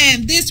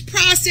 Amen. This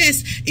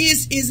process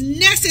is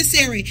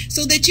necessary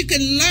so that you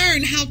can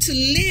learn how to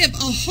live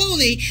a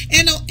holy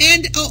and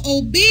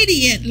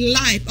obedient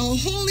life, a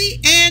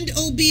holy and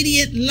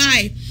obedient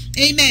life.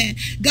 Amen.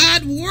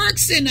 God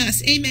works in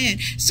us, amen,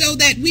 so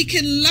that we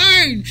can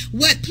learn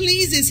what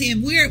pleases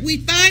Him. We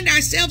find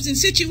ourselves in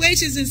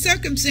situations and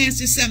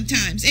circumstances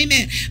sometimes,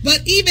 amen.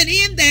 But even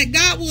in that,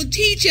 God will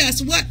teach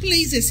us what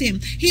pleases Him.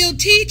 He'll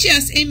teach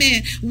us,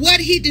 amen,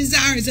 what He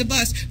desires of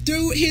us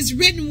through His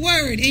written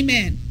word,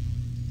 amen.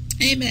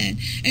 Amen.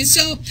 And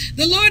so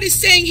the Lord is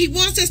saying He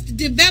wants us to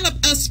develop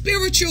a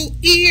spiritual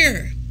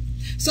ear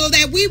so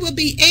that we will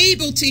be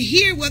able to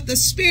hear what the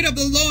Spirit of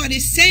the Lord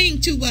is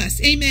saying to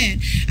us. Amen.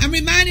 I'm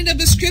reminded of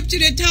a scripture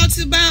that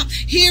talks about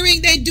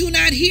hearing they do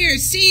not hear,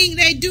 seeing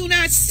they do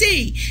not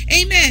see.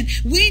 Amen.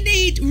 We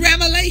need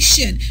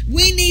revelation.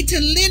 We need to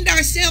lend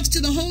ourselves to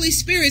the Holy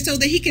Spirit so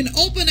that He can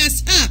open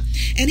us up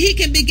and He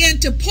can begin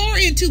to pour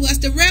into us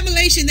the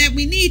revelation that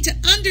we need to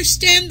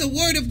understand the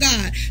Word of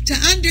God, to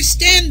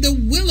understand the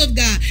will of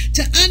God,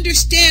 to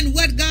understand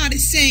what God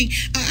is saying.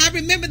 I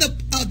remember the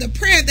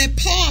prayer that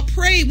Paul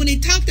prayed when he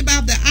talked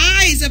about the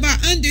eyes of our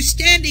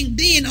understanding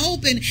being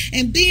open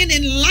and being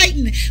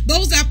enlightened.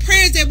 Those are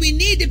prayers that we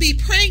need to be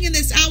praying in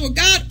this hour.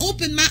 God,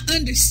 open my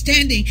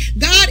understanding.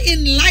 God,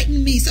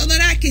 enlighten me so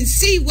that I can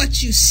see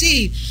what you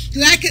see, so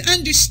that I can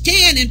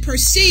understand and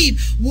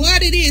perceive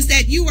what it is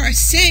that you are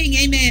saying.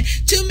 Amen.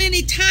 Too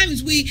many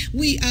times we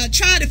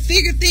try to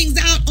figure things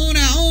out on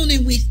our own,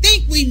 and we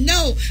think we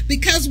know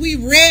because we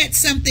read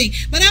something.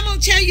 But I'm going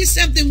to tell you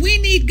something. We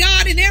need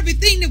God in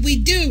everything that we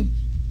do.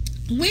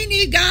 We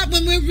need God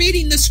when we're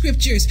reading the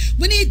scriptures.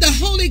 We need the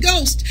Holy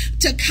Ghost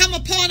to come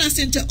upon us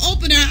and to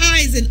open our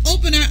eyes and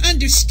open our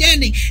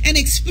understanding and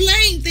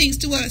explain things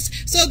to us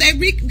so that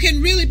we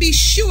can really be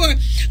sure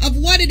of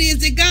what it is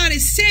that God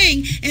is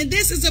saying. And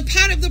this is a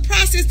part of the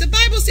process. The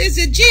Bible says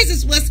that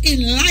Jesus was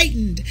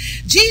enlightened.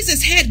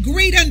 Jesus had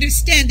great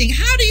understanding.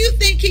 How do you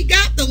think He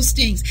got those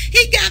things?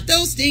 He got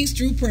those things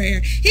through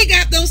prayer. He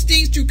got those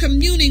things through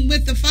communing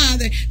with the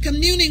Father,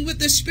 communing with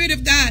the Spirit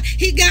of God.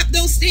 He got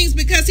those things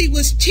because He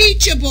was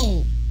teachable.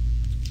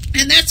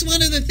 And that's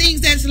one of the things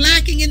that's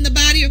lacking in the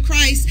body of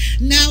Christ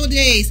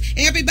nowadays.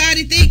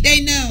 Everybody think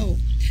they know.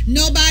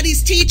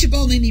 Nobody's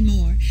teachable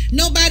anymore.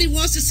 Nobody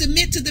wants to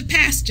submit to the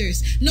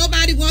pastors.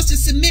 Nobody wants to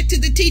submit to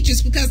the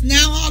teachers because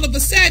now all of a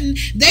sudden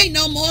they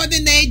know more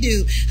than they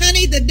do.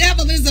 Honey, the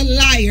devil is a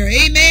liar.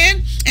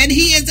 Amen. And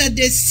he is a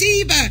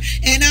deceiver.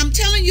 And I'm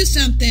telling you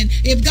something.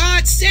 If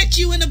God set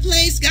you in a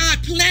place, God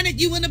planted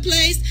you in a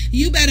place,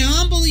 you better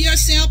humble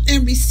yourself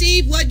and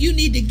receive what you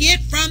need to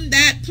get from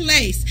that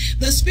place.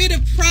 The spirit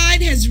of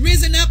pride has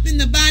risen up in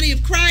the body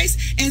of Christ,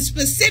 and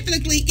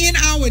specifically in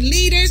our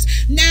leaders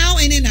now,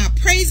 and in our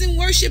praise and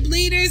worship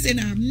leaders and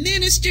our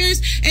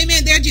ministers.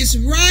 Amen. They're just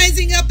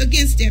rising up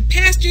against their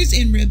pastors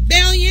in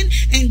rebellion,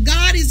 and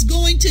God is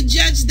going to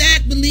judge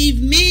that.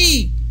 Believe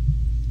me.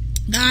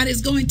 God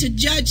is going to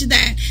judge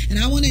that. And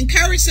I want to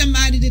encourage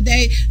somebody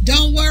today,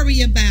 don't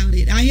worry about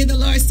it. I hear the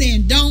Lord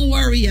saying, don't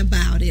worry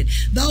about it.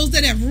 Those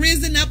that have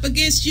risen up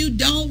against you,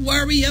 don't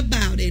worry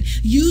about it.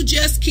 You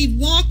just keep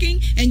walking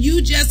and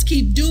you just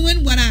keep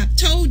doing what I've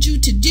told you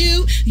to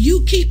do.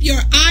 You keep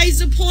your eyes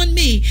upon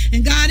me.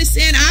 And God is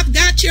saying, I've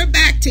got your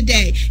back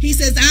today. He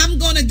says, I'm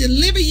going to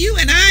deliver you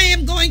and I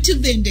am going to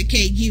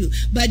vindicate you.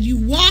 But you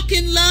walk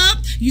in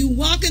love, you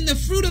walk in the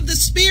fruit of the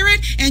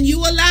Spirit, and you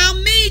allow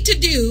me to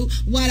do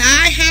what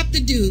I have to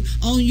do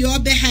on your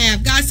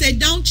behalf. God said,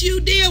 don't you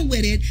deal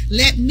with it.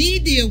 Let me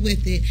deal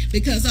with it,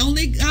 because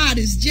only God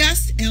is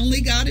just, and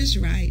only God is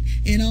right,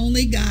 and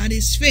only God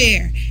is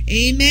fair.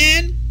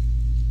 Amen.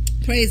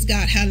 Praise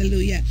God.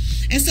 Hallelujah.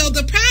 And so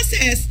the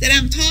process that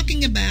I'm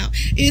talking about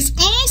is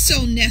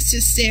also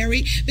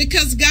necessary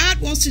because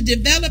God wants to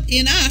develop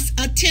in us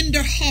a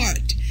tender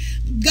heart.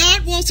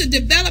 God wants to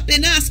develop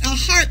in us a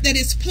heart that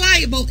is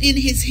pliable in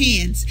his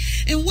hands.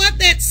 And what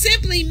that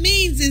simply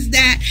means is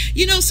that,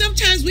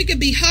 sometimes we could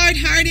be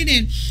hard-hearted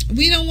and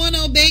we don't want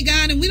to obey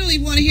God and we don't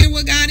even want to hear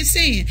what God is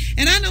saying.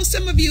 And I know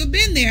some of you have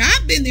been there.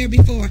 I've been there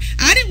before.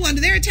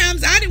 There are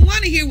times I didn't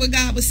want to hear what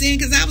God was saying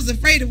because I was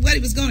afraid of what he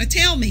was going to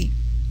tell me.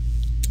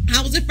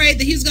 I was afraid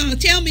that he was going to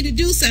tell me to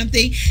do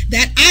something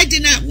that I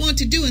did not want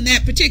to do in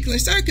that particular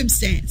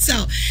circumstance.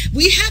 So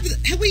we have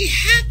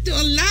to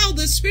allow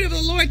the Spirit of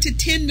the Lord to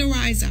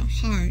tenderize our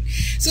heart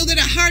so that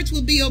our hearts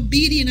will be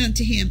obedient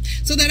unto him,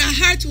 so that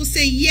our hearts will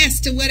say yes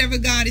to whatever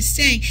God is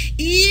saying,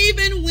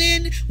 even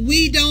when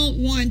we don't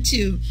want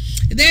to.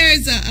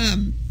 There's a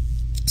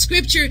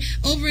scripture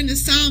over in the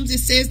Psalms. It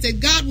says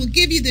that God will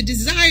give you the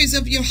desires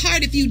of your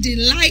heart if you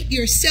delight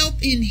yourself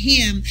in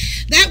him.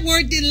 That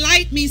word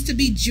delight means to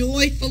be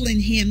joyful in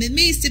him. It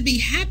means to be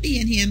happy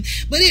in him,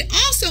 but it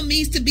also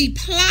means to be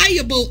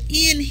pliable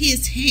in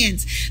his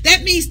hands.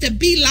 That means to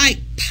be like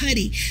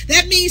putty.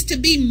 That means to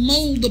be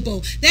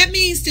moldable. That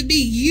means to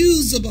be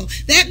usable.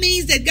 That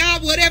means that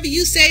God, whatever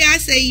you say, I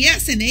say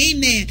yes and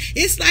amen.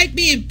 It's like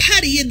being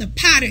putty in the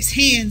potter's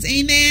hands.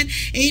 Amen.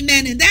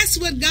 Amen. And that's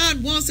what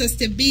God wants us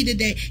to be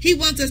today. He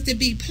wants us to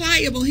be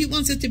pliable. He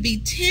wants us to be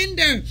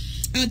tender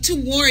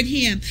toward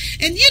him.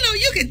 And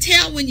you can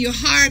tell when you're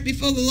hard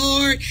before the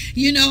Lord.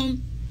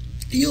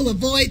 You'll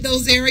avoid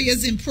those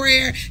areas in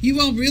prayer. You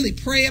won't really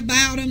pray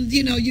about them.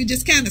 You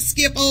just kind of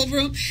skip over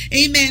them.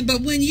 Amen.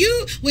 But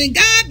when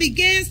God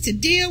begins to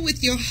deal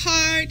with your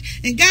heart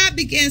and God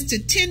begins to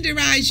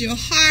tenderize your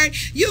heart,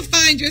 you'll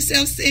find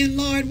yourself saying,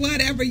 Lord,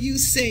 whatever you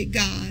say,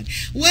 God,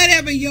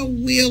 whatever your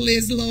will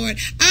is, Lord,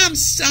 I'm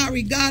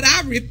sorry, God,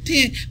 I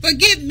repent.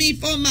 Forgive me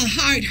for my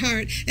hard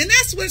heart. And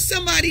that's what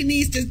somebody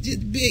needs to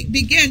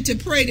begin to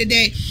pray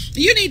today.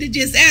 You need to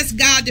just ask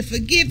God to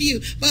forgive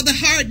you for the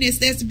hardness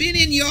that's been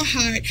in your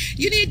heart.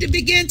 You need to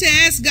begin to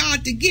ask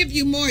God to give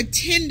you more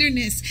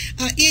tenderness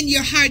in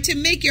your heart, to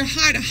make your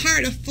heart a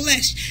heart of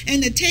flesh,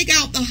 and to take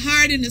out the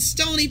hard and the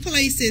stony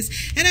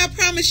places. And I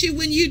promise you,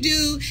 when you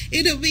do,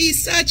 it'll be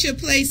such a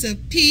place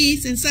of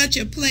peace and such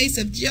a place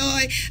of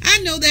joy. I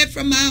know that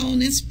from my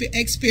own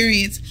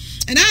experience.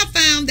 And I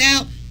found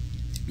out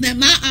that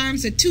my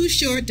arms are too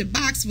short to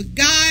box with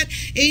God.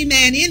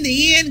 Amen. In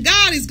the end,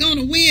 God is going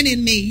to win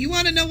in me. You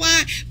want to know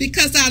why?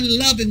 Because I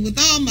love him with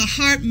all my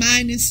heart,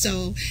 mind, and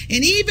soul.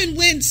 And even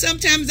when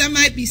sometimes I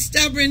might be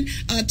stubborn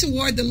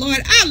toward the Lord,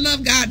 I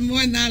love God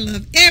more than I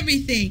love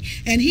everything.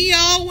 And he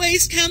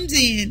always comes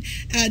in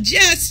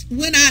just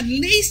when I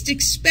least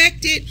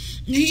expect it.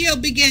 He'll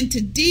begin to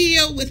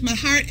deal with my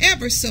heart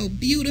ever so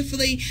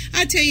beautifully.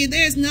 I tell you,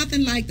 there's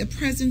nothing like the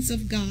presence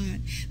of God.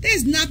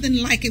 There's nothing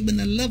like it when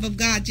the love of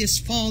God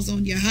just falls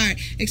on your heart,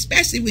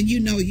 especially when you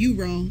know you're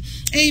wrong.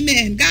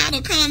 Amen. God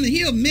will come and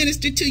he'll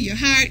minister to your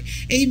heart.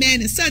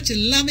 Amen. In such a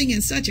loving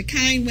and such a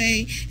kind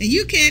way. And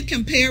you can't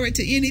compare it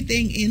to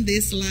anything in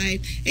this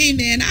life.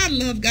 Amen. I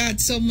love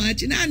God so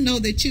much, and I know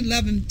that you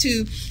love him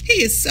too.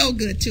 He is so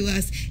good to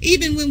us.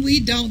 Even when we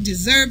don't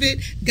deserve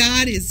it,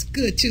 God is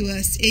good to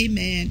us.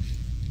 Amen.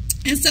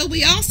 And so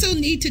we also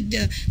need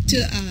to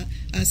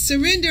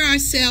surrender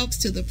ourselves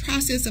to the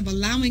process of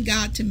allowing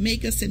God to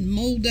make us and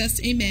mold us,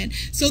 amen,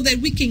 so that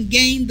we can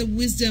gain the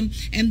wisdom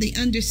and the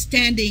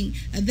understanding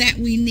that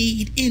we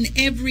need in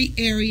every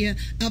area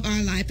of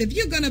our life. If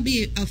you're going to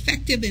be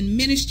effective in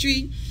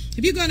ministry,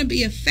 if you're going to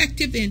be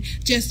effective in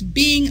just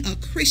being a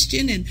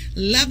Christian and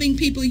loving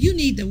people, you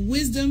need the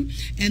wisdom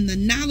and the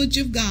knowledge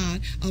of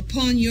God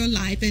upon your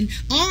life. And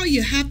all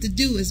you have to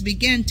do is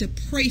begin to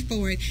pray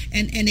for it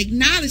and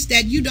acknowledge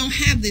that you don't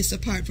have this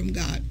apart from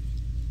God.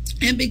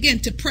 And begin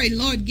to pray,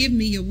 Lord, give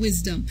me your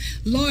wisdom.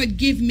 Lord,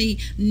 give me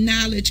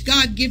knowledge.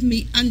 God, give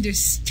me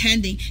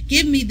understanding.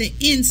 Give me the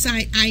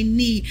insight I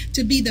need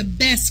to be the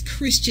best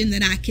Christian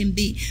that I can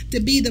be, to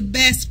be the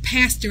best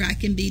pastor I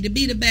can be, to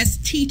be the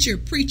best teacher,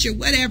 preacher,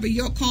 whatever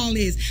your call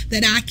is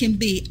that I can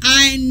be.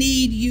 I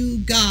need you,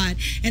 God.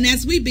 And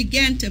as we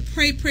begin to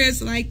pray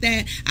prayers like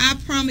that, I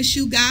promise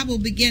you, God will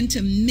begin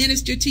to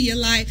minister to your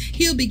life.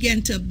 He'll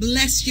begin to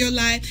bless your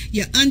life.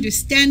 Your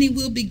understanding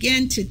will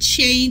begin to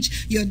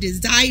change. Your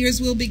desires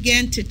will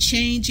begin to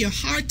change. Your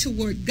heart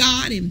toward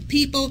God and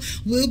people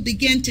will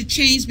begin to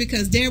change,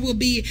 because there will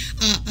be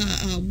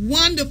a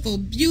wonderful,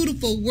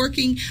 beautiful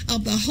working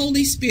of the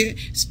Holy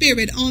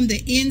Spirit on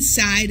the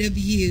inside of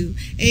you.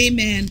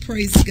 Amen.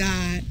 Praise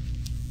God.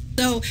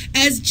 So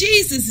as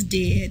Jesus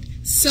did,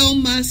 so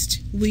must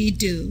we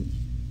do.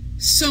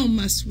 So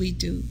must we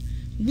do.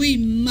 We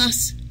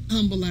must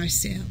humble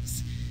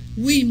ourselves.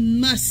 We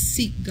must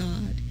seek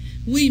God.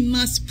 We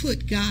must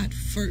put God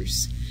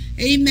first.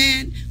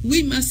 Amen.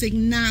 We must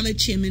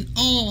acknowledge him in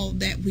all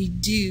that we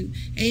do.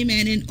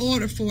 Amen. In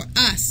order for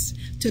us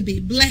to be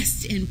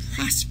blessed and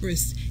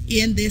prosperous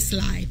in this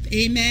life.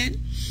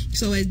 Amen.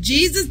 So as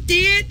Jesus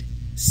did,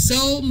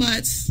 so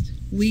must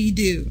we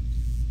do.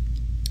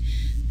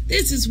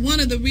 This is one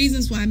of the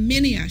reasons why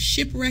many are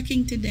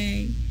shipwrecking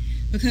today,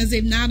 because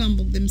they've not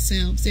humbled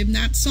themselves. They've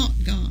not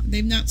sought God.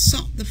 They've not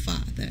sought the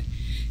Father.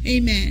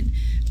 Amen.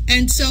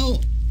 And so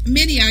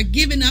many are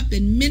giving up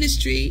in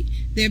ministry.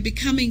 They're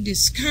becoming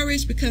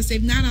discouraged because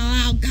they've not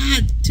allowed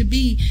God to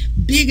be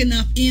big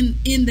enough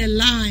in their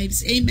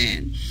lives.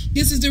 Amen.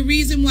 This is the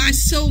reason why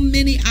so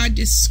many are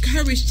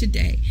discouraged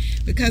today,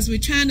 because we're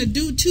trying to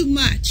do too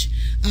much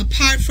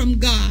apart from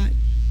God.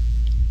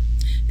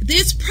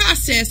 This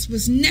process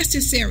was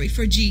necessary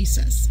for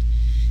Jesus.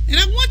 And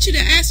I want you to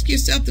ask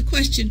yourself the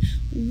question,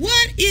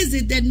 what is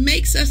it that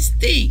makes us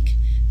think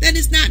that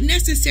it's not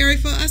necessary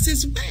for us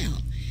as well?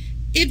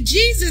 If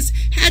Jesus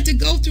had to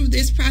go through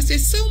this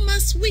process, so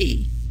must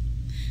we.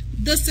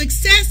 The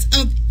success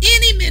of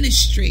any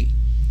ministry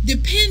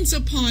depends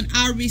upon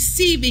our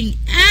receiving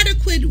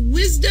adequate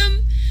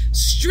wisdom,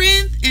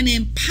 strength, and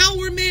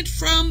empowerment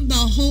from the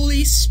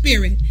Holy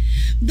Spirit.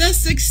 The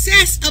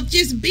success of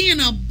just being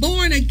a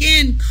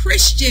born-again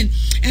Christian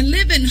and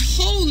living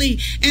holy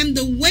and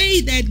the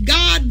way that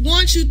God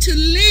wants you to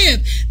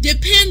live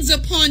depends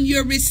upon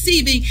your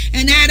receiving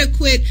an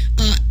adequate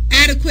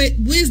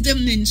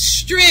wisdom and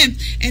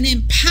strength and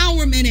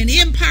empowerment and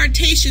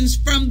impartations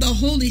from the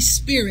Holy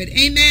Spirit.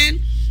 Amen.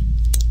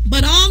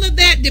 But all of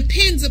that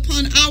depends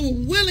upon our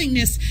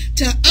willingness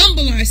to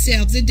humble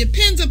ourselves. It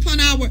depends upon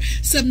our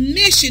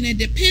submission. It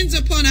depends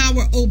upon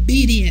our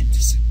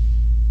obedience.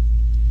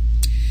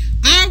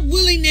 Our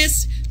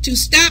willingness to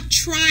stop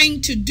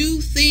trying to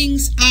do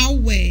things our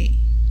way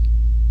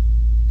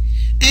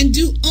and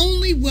do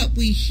only what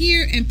we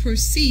hear and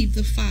perceive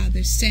the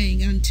Father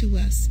saying unto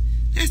us.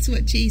 That's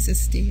what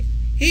Jesus did.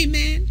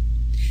 Amen.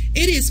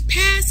 It is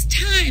past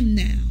time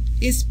now.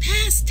 It's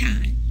past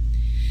time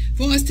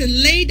for us to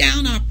lay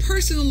down our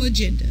personal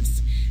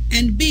agendas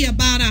and be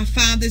about our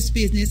Father's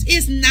business.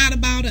 It's not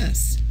about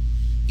us.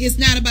 It's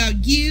not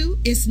about you.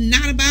 It's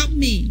not about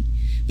me.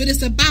 But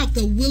it's about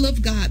the will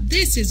of God.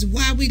 This is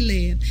why we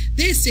live.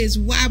 This is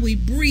why we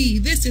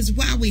breathe. This is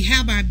why we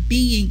have our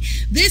being.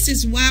 This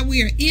is why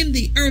we are in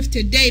the earth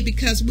today,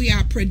 because we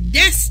are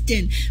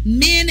predestined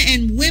men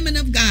and women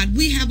of God.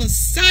 We have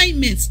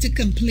assignments to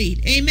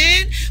complete.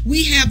 Amen.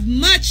 We have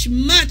much,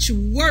 much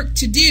work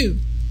to do.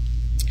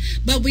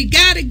 But we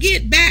got to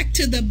get back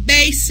to the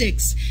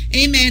basics,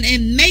 amen,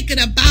 and make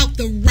it about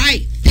the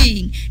right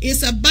thing.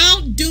 It's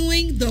about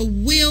doing the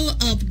will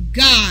of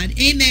God,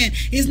 amen.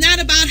 It's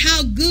not about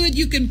how good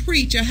you can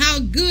preach or how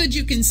good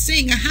you can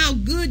sing or how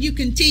good you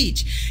can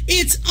teach.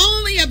 It's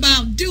only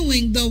about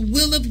doing the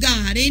will of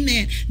God,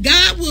 amen.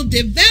 God will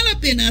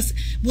develop in us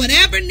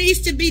whatever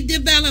needs to be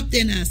developed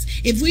in us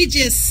if we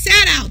just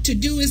set out to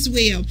do his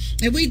will,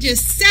 if we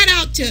just set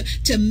out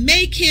to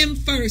make him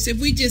first, if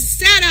we just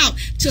set out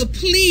to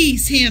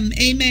please him.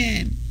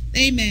 Amen.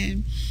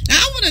 Amen. Now,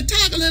 I want to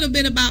talk a little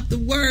bit about the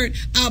word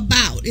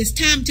about. It's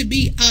time to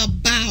be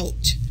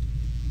about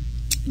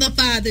the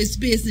Father's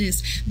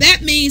business.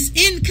 That means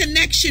in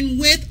connection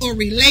with or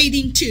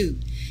relating to.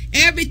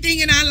 Everything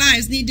in our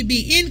lives need to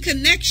be in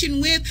connection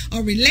with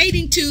or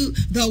relating to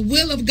the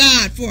will of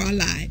God for our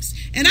lives.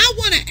 And I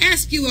want to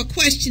ask you a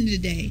question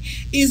today.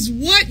 Is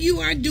what you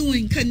are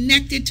doing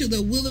connected to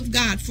the will of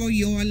God for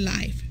your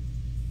life?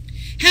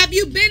 Have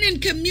you been in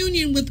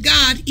communion with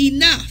God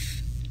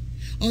enough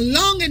or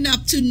long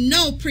enough to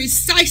know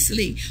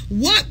precisely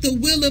what the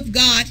will of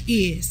God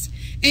is?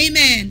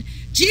 Amen.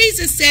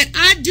 Jesus said,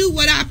 I do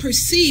what I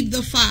perceive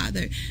the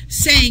Father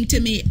saying to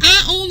me.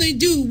 I only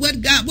do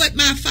what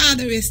my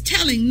Father is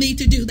telling me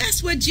to do.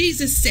 That's what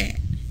Jesus said.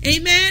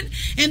 Amen.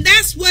 And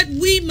that's what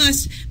we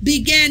must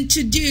begin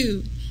to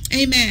do.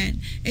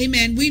 Amen.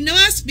 Amen. We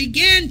must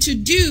begin to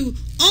do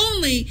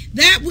only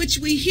that which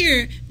we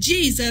hear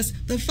Jesus,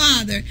 the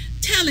Father,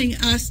 telling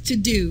us to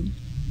do.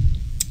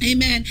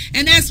 Amen.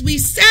 And as we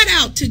set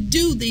out to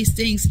do these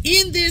things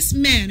in this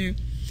manner,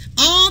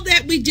 all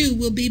that we do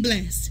will be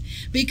blessed.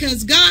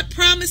 Because God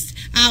promised,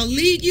 I'll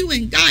lead you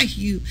and guide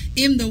you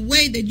in the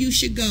way that you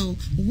should go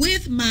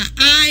with my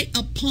eye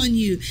upon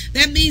you.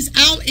 That means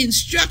I'll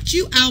instruct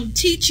you, I'll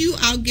teach you,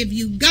 I'll give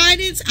you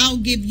guidance, I'll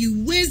give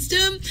you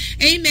wisdom.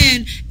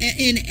 Amen.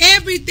 In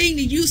everything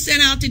that you set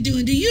out to do.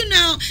 And do you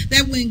know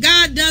that when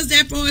God does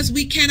that for us,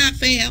 we cannot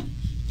fail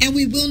and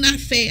we will not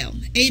fail.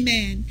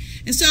 Amen.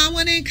 And so I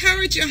want to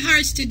encourage your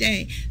hearts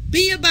today.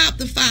 Be about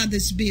the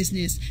Father's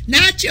business,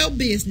 not your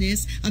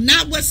business, or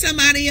not what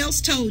somebody else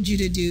told you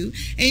to do.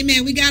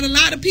 Amen. We got a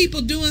lot of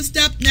people doing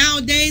stuff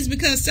nowadays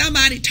because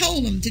somebody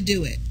told them to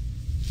do it.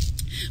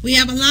 We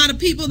have a lot of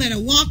people that are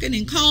walking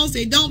in calls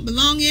they don't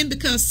belong in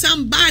because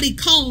somebody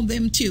called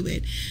them to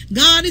it.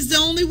 God is the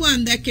only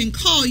one that can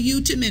call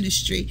you to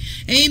ministry.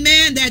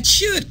 Amen. That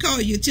should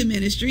call you to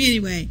ministry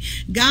anyway.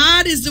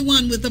 God is the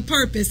one with the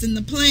purpose and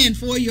the plan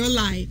for your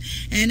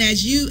life. And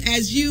as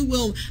you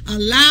will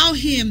allow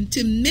him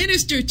to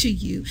minister to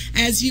you,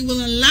 as you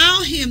will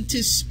allow him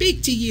to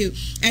speak to you,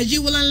 as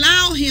you will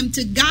allow him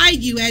to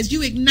guide you, as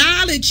you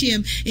acknowledge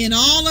him in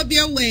all of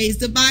your ways,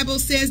 the Bible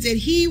says that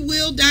he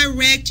will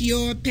direct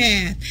your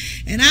path.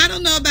 And I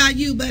don't know about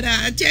you, but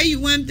I tell you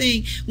one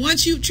thing,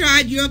 once you've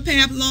tried your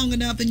path long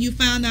enough and you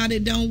found out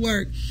it don't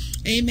work,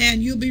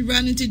 Amen. You'll be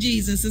running to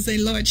Jesus and say,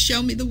 Lord,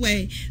 show me the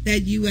way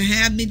that you will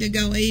have me to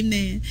go.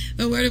 Amen.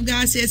 The word of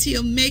God says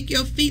he'll make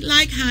your feet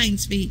like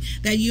hinds feet,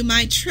 that you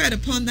might tread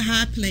upon the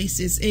high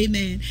places.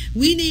 Amen.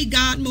 We need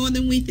God more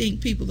than we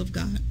think, people of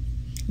God.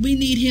 We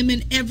need him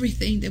in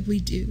everything that we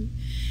do.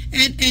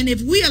 And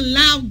if we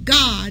allow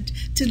God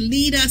to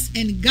lead us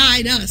and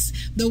guide us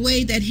the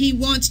way that he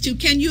wants to,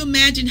 can you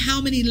imagine how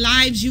many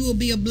lives you will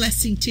be a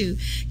blessing to?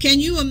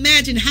 Can you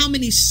imagine how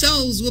many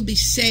souls will be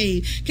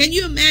saved? Can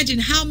you imagine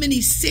how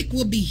many sick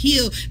will be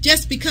healed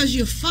just because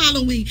you're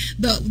following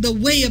the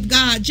way of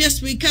God,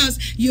 just because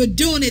you're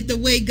doing it the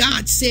way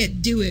God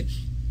said do it?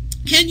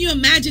 Can you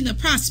imagine the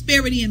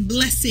prosperity and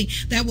blessing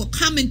that will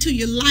come into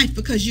your life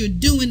because you're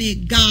doing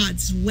it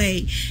God's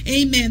way?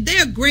 Amen.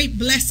 There are great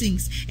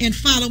blessings in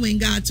following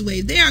God's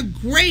way. There are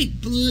great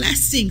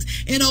blessings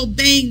in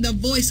obeying the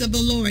voice of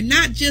the Lord,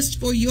 not just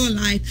for your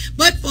life,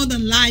 but for the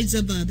lives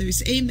of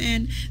others.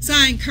 Amen. So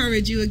I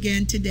encourage you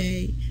again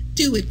today,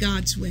 do it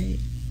God's way.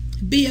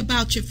 Be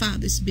about your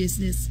Father's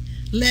business.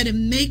 Let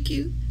him make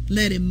you.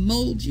 Let him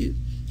mold you.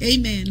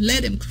 Amen.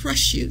 Let him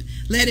crush you.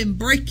 Let him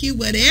break you,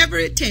 whatever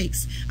it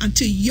takes,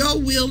 until your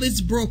will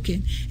is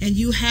broken. And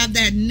you have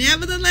that,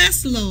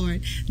 nevertheless,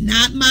 Lord,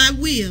 not my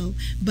will,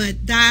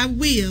 but thy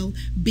will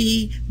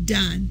be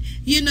done.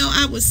 You know,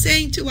 I was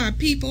saying to our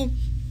people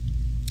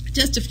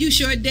just a few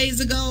short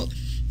days ago,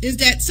 is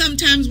that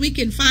sometimes we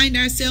can find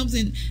ourselves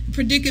in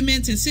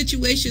predicaments and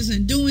situations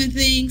and doing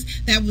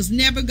things that was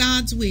never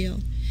God's will.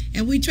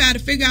 And we try to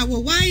figure out,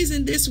 well, why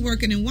isn't this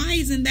working and why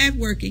isn't that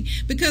working?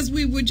 Because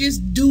we were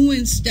just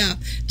doing stuff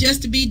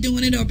just to be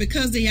doing it, or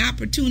because the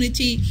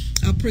opportunity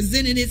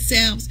presented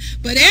itself.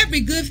 But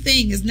every good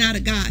thing is not a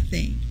God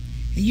thing.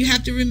 And you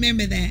have to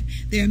remember that.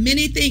 There are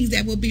many things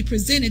that will be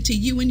presented to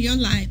you in your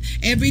life.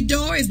 Every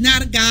door is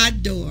not a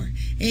God door.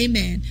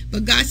 Amen.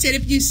 But God said,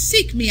 if you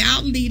seek me,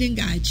 I'll lead and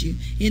guide you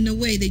in the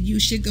way that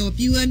you should go. If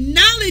you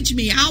acknowledge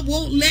me, I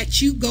won't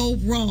let you go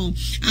wrong.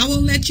 I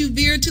won't let you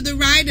veer to the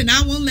right, and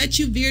I won't let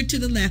you veer to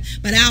the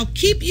left. But I'll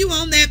keep you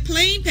on that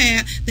plain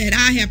path that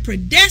I have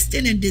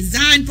predestined and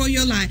designed for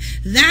your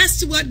life.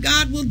 That's what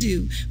God will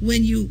do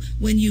when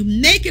you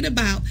make it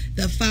about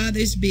the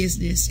Father's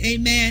business.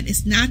 Amen.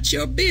 It's not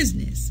your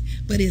business,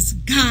 but it's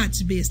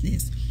God's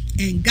business.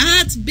 And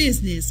God's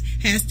business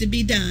has to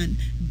be done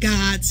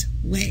God's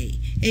way.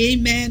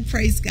 Amen.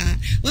 Praise God.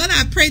 Well,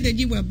 I pray that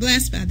you were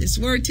blessed by this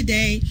word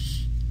today.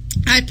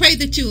 I pray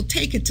that you will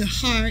take it to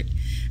heart.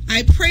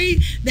 I pray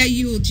that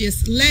you will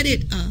just let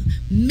it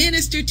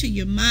minister to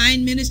your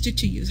mind, minister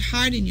to your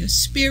heart and your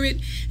spirit,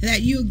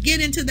 that you'll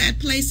get into that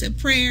place of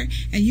prayer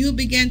and you'll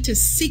begin to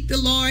seek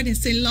the Lord and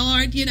say,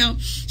 Lord,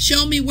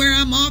 show me where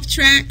I'm off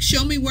track.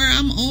 Show me where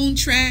I'm on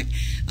track.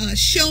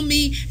 Show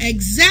me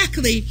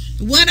exactly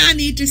what I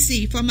need to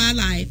see for my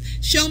life.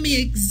 Show me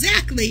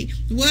exactly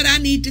what I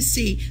need to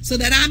see so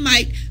that I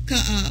might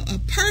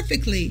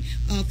perfectly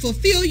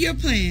fulfill your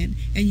plan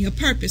and your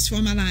purpose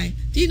for my life.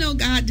 Do you know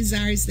God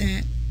desires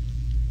that?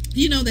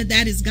 You know that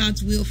that is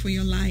God's will for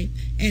your life,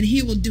 and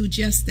he will do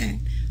just that.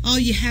 All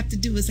you have to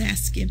do is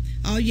ask him.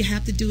 All you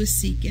have to do is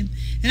seek him.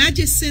 And I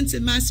just sense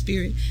in my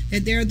spirit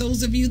that there are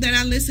those of you that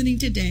are listening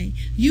today.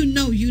 You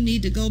know you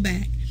need to go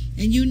back.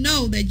 And you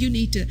know that you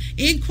need to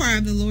inquire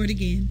of the Lord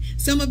again.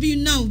 Some of you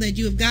know that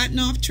you have gotten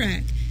off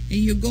track and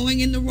you're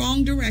going in the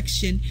wrong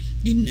direction.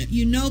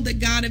 You know that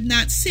God have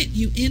not sent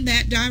you in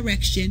that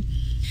direction.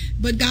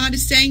 But God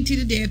is saying to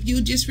you today, if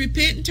you just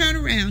repent and turn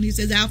around, he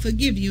says, I'll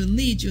forgive you and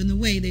lead you in the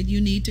way that you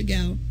need to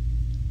go.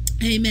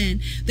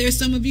 Amen. There's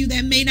some of you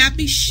that may not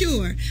be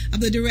sure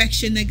of the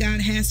direction that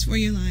God has for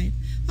your life.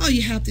 All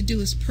you have to do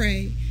is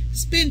pray.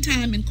 Spend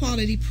time in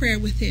quality prayer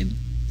with him.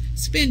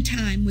 Spend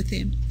time with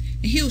him.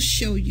 And he'll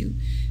show you,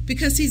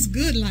 because he's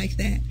good like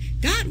that.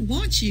 God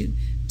wants you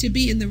to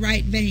be in the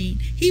right vein.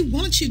 He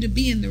wants you to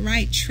be in the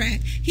right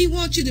track. He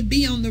wants you to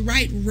be on the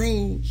right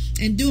road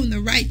and doing the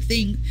right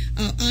thing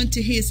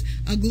unto his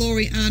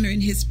glory, honor,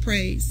 and his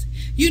praise.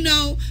 You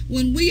know,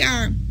 when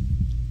we're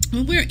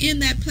in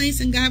that place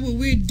in God where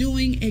we're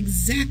doing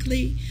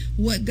exactly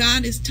what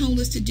God has told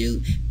us to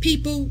do,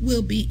 people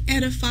will be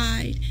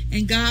edified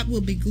and God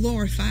will be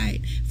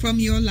glorified from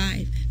your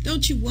life.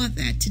 Don't you want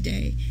that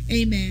today?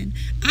 Amen.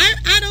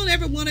 I don't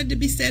ever want it to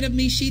be said of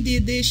me, she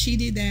did this, she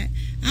did that.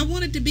 I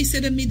want it to be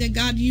said of me that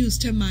God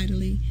used her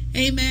mightily.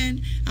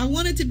 Amen. I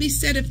want it to be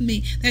said of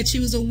me that she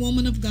was a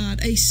woman of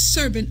God, a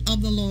servant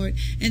of the Lord,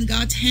 and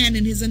God's hand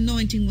and his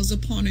anointing was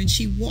upon her, and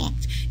she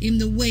walked in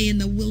the way and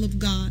the will of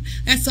God.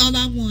 That's all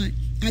I want.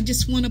 I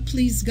just want to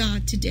please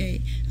God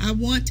today. I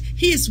want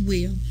his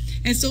will.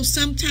 And so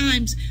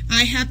sometimes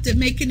I have to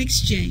make an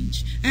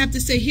exchange. I have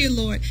to say, here,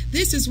 Lord,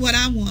 this is what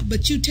I want,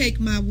 but you take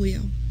my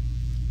will.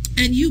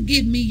 And you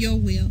give me your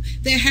will.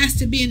 There has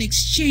to be an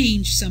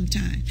exchange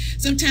sometime.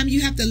 Sometimes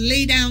you have to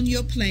lay down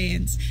your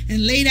plans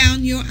and lay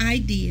down your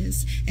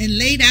ideas and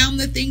lay down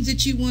the things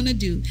that you want to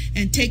do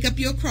and take up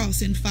your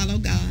cross and follow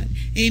God.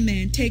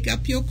 Amen. Take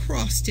up your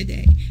cross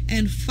today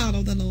and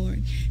follow the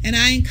Lord. And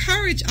I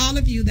encourage all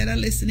of you that are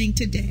listening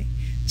today,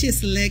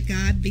 just let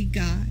God be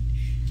God.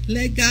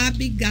 Let God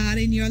be God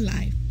in your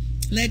life.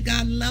 Let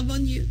God love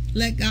on you.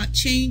 Let God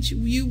change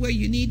you where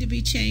you need to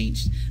be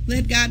changed.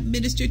 Let God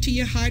minister to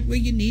your heart where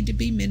you need to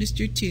be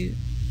ministered to.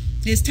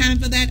 It's time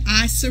for that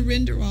I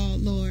surrender all,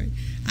 Lord.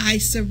 I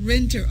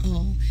surrender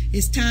all.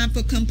 It's time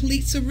for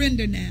complete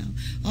surrender now.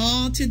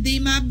 All to thee,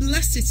 my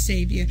blessed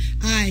Savior,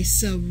 I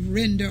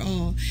surrender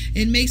all.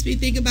 It makes me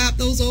think about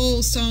those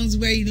old songs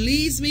where he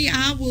leads me,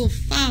 I will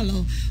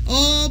follow.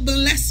 Oh,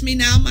 bless me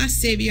now, my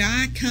Savior,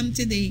 I come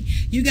to thee.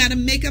 You got to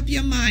make up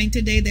your mind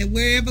today that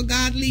wherever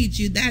God leads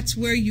you, that's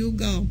where you'll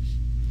go.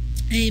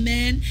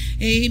 Amen.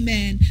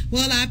 Amen.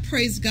 Well, I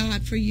praise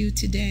God for you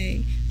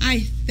today.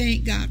 I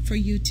thank God for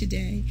you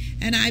today.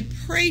 And I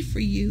pray for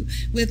you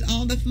with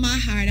all of my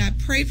heart. I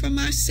pray for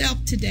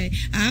myself today.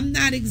 I'm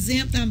not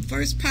exempt. I'm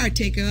first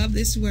partaker of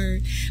this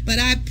word. But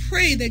I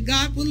pray that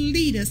God will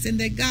lead us and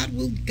that God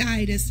will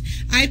guide us.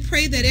 I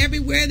pray that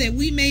everywhere that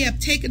we may have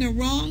taken a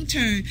wrong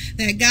turn,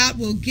 that God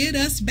will get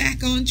us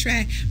back on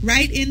track,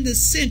 right in the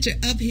center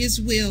of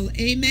his will.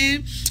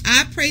 Amen.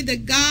 I pray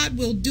that God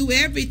will do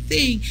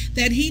everything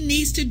that he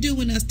needs to do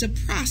in us to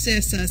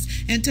process us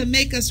and to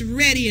make us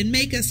ready and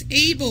make us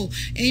able,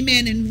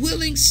 amen, and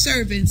willing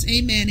servants,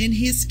 amen, in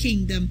his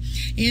kingdom.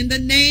 In the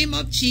name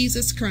of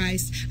Jesus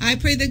Christ, I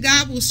pray that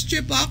God will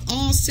strip off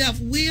all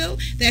self-will,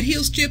 that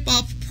he'll strip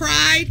off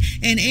pride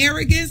and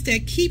arrogance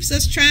that keeps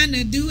us trying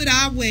to do it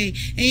our way.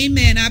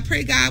 Amen. I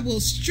pray God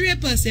will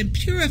strip us and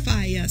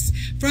purify us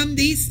from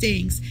these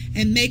things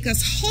and make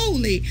us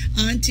holy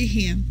unto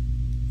him.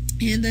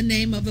 In the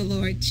name of the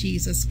Lord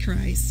Jesus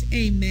Christ.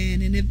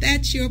 Amen. And if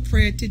that's your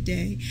prayer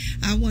today,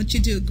 I want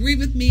you to agree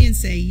with me and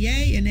say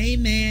yay and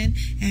amen.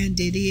 And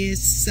it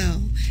is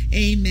so.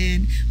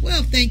 Amen.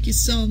 Well, thank you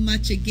so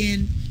much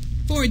again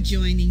for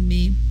joining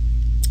me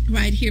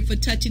right here for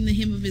Touching the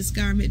Hem of His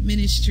Garment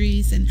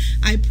Ministries. And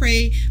I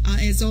pray,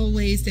 as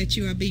always, that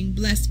you are being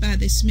blessed by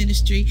this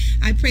ministry.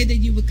 I pray that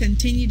you will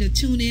continue to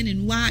tune in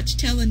and watch.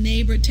 Tell a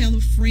neighbor, tell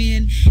a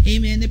friend.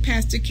 Amen. That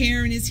Pastor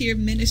Karen is here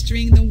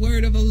ministering the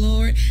word of the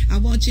Lord. I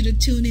want you to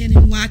tune in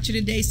and watch it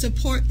today.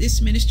 Support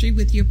this ministry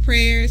with your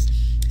prayers.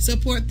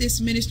 Support this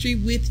ministry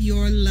with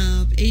your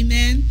love.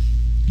 Amen.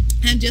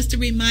 And just a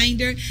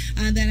reminder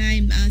that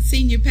I'm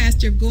senior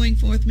pastor of Going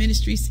Forth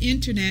Ministries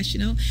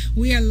International.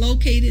 We are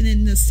located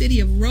in the city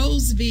of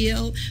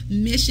Roseville,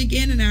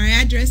 Michigan, and our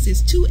address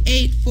is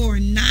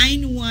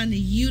 28491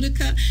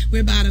 Utica.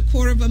 We're about a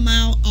quarter of a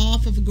mile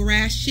off of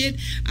Gratiot.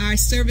 Our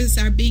services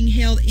are being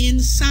held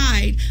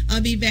inside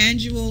of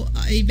Evangel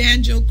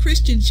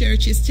Christian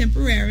Churches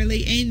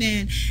temporarily.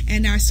 Amen.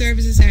 And our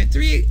services are at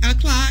 3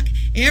 o'clock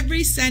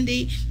every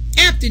Sunday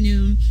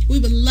afternoon. We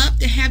would love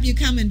to have you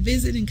come and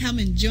visit and come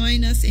and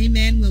join us.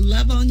 Amen. We'll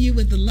love on you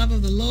with the love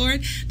of the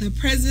Lord. The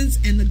presence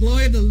and the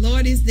glory of the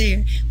Lord is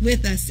there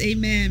with us.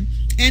 Amen.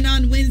 And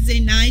on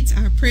Wednesday nights,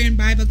 our prayer and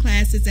Bible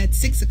class is at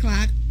 6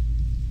 o'clock.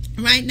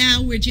 Right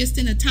now, we're just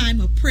in a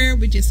time of prayer.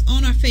 We're just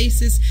on our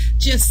faces,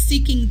 just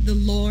seeking the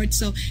Lord.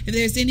 So if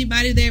there's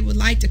anybody there would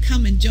like to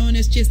come and join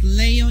us, just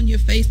lay on your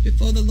face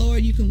before the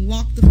Lord. You can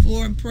walk the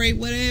floor and pray,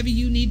 whatever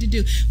you need to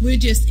do. We're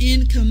just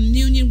in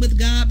communion with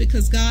God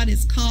because God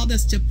has called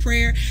us to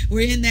prayer.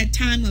 We're in that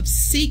time of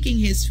seeking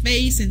his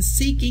face and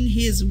seeking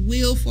his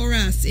will for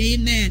us.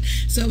 Amen.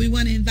 So we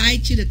want to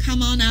invite you to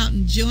come on out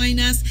and join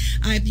us.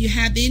 If you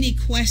have any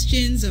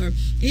questions or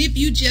if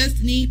you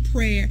just need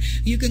prayer,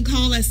 you can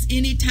call us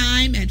anytime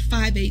at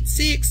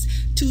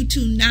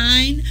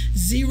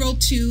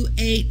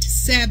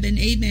 586-229-0287.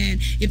 Amen.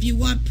 If you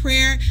want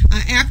prayer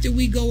after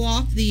we go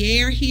off the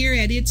air here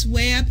at It's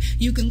Web,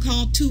 you can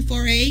call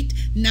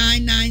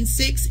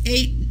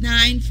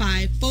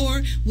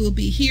 248-996-8954. We'll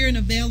be here and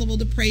available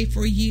to pray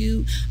for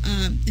you.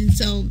 And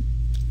so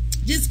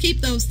just keep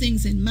those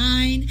things in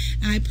mind.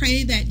 I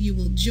pray that you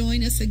will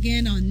join us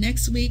again on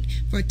next week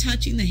for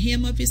Touching the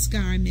Hem of His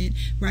Garment,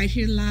 right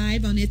here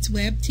live on It's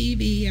Web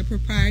TV. A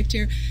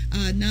proprietor,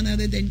 none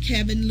other than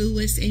Kevin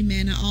Lewis.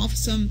 Amen. An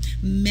awesome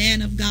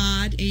man of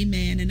God.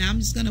 Amen. And I'm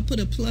just going to put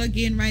a plug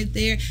in right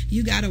there.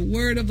 You got a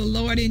word of the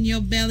Lord in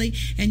your belly,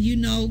 and you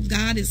know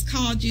God has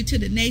called you to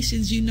the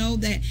nations. You know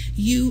that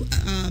you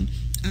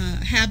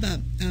have a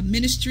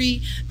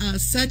ministry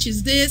such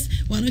as this.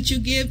 Why don't you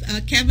give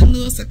Kevin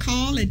Lewis a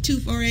call at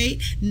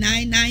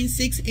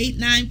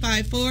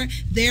 248-996-8954.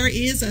 There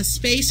is a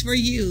space for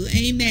you.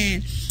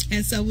 Amen.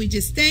 And so we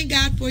just thank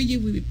God for you.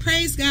 We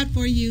praise God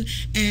for you.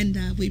 And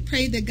we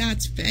pray that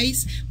God's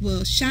face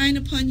will shine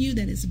upon you,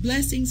 that his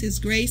blessings, his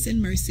grace, and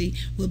mercy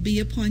will be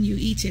upon you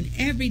each and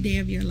every day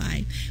of your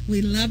life.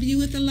 We love you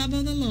with the love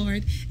of the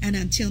Lord. And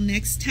until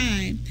next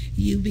time,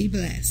 you be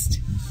blessed.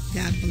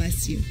 God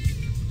bless you.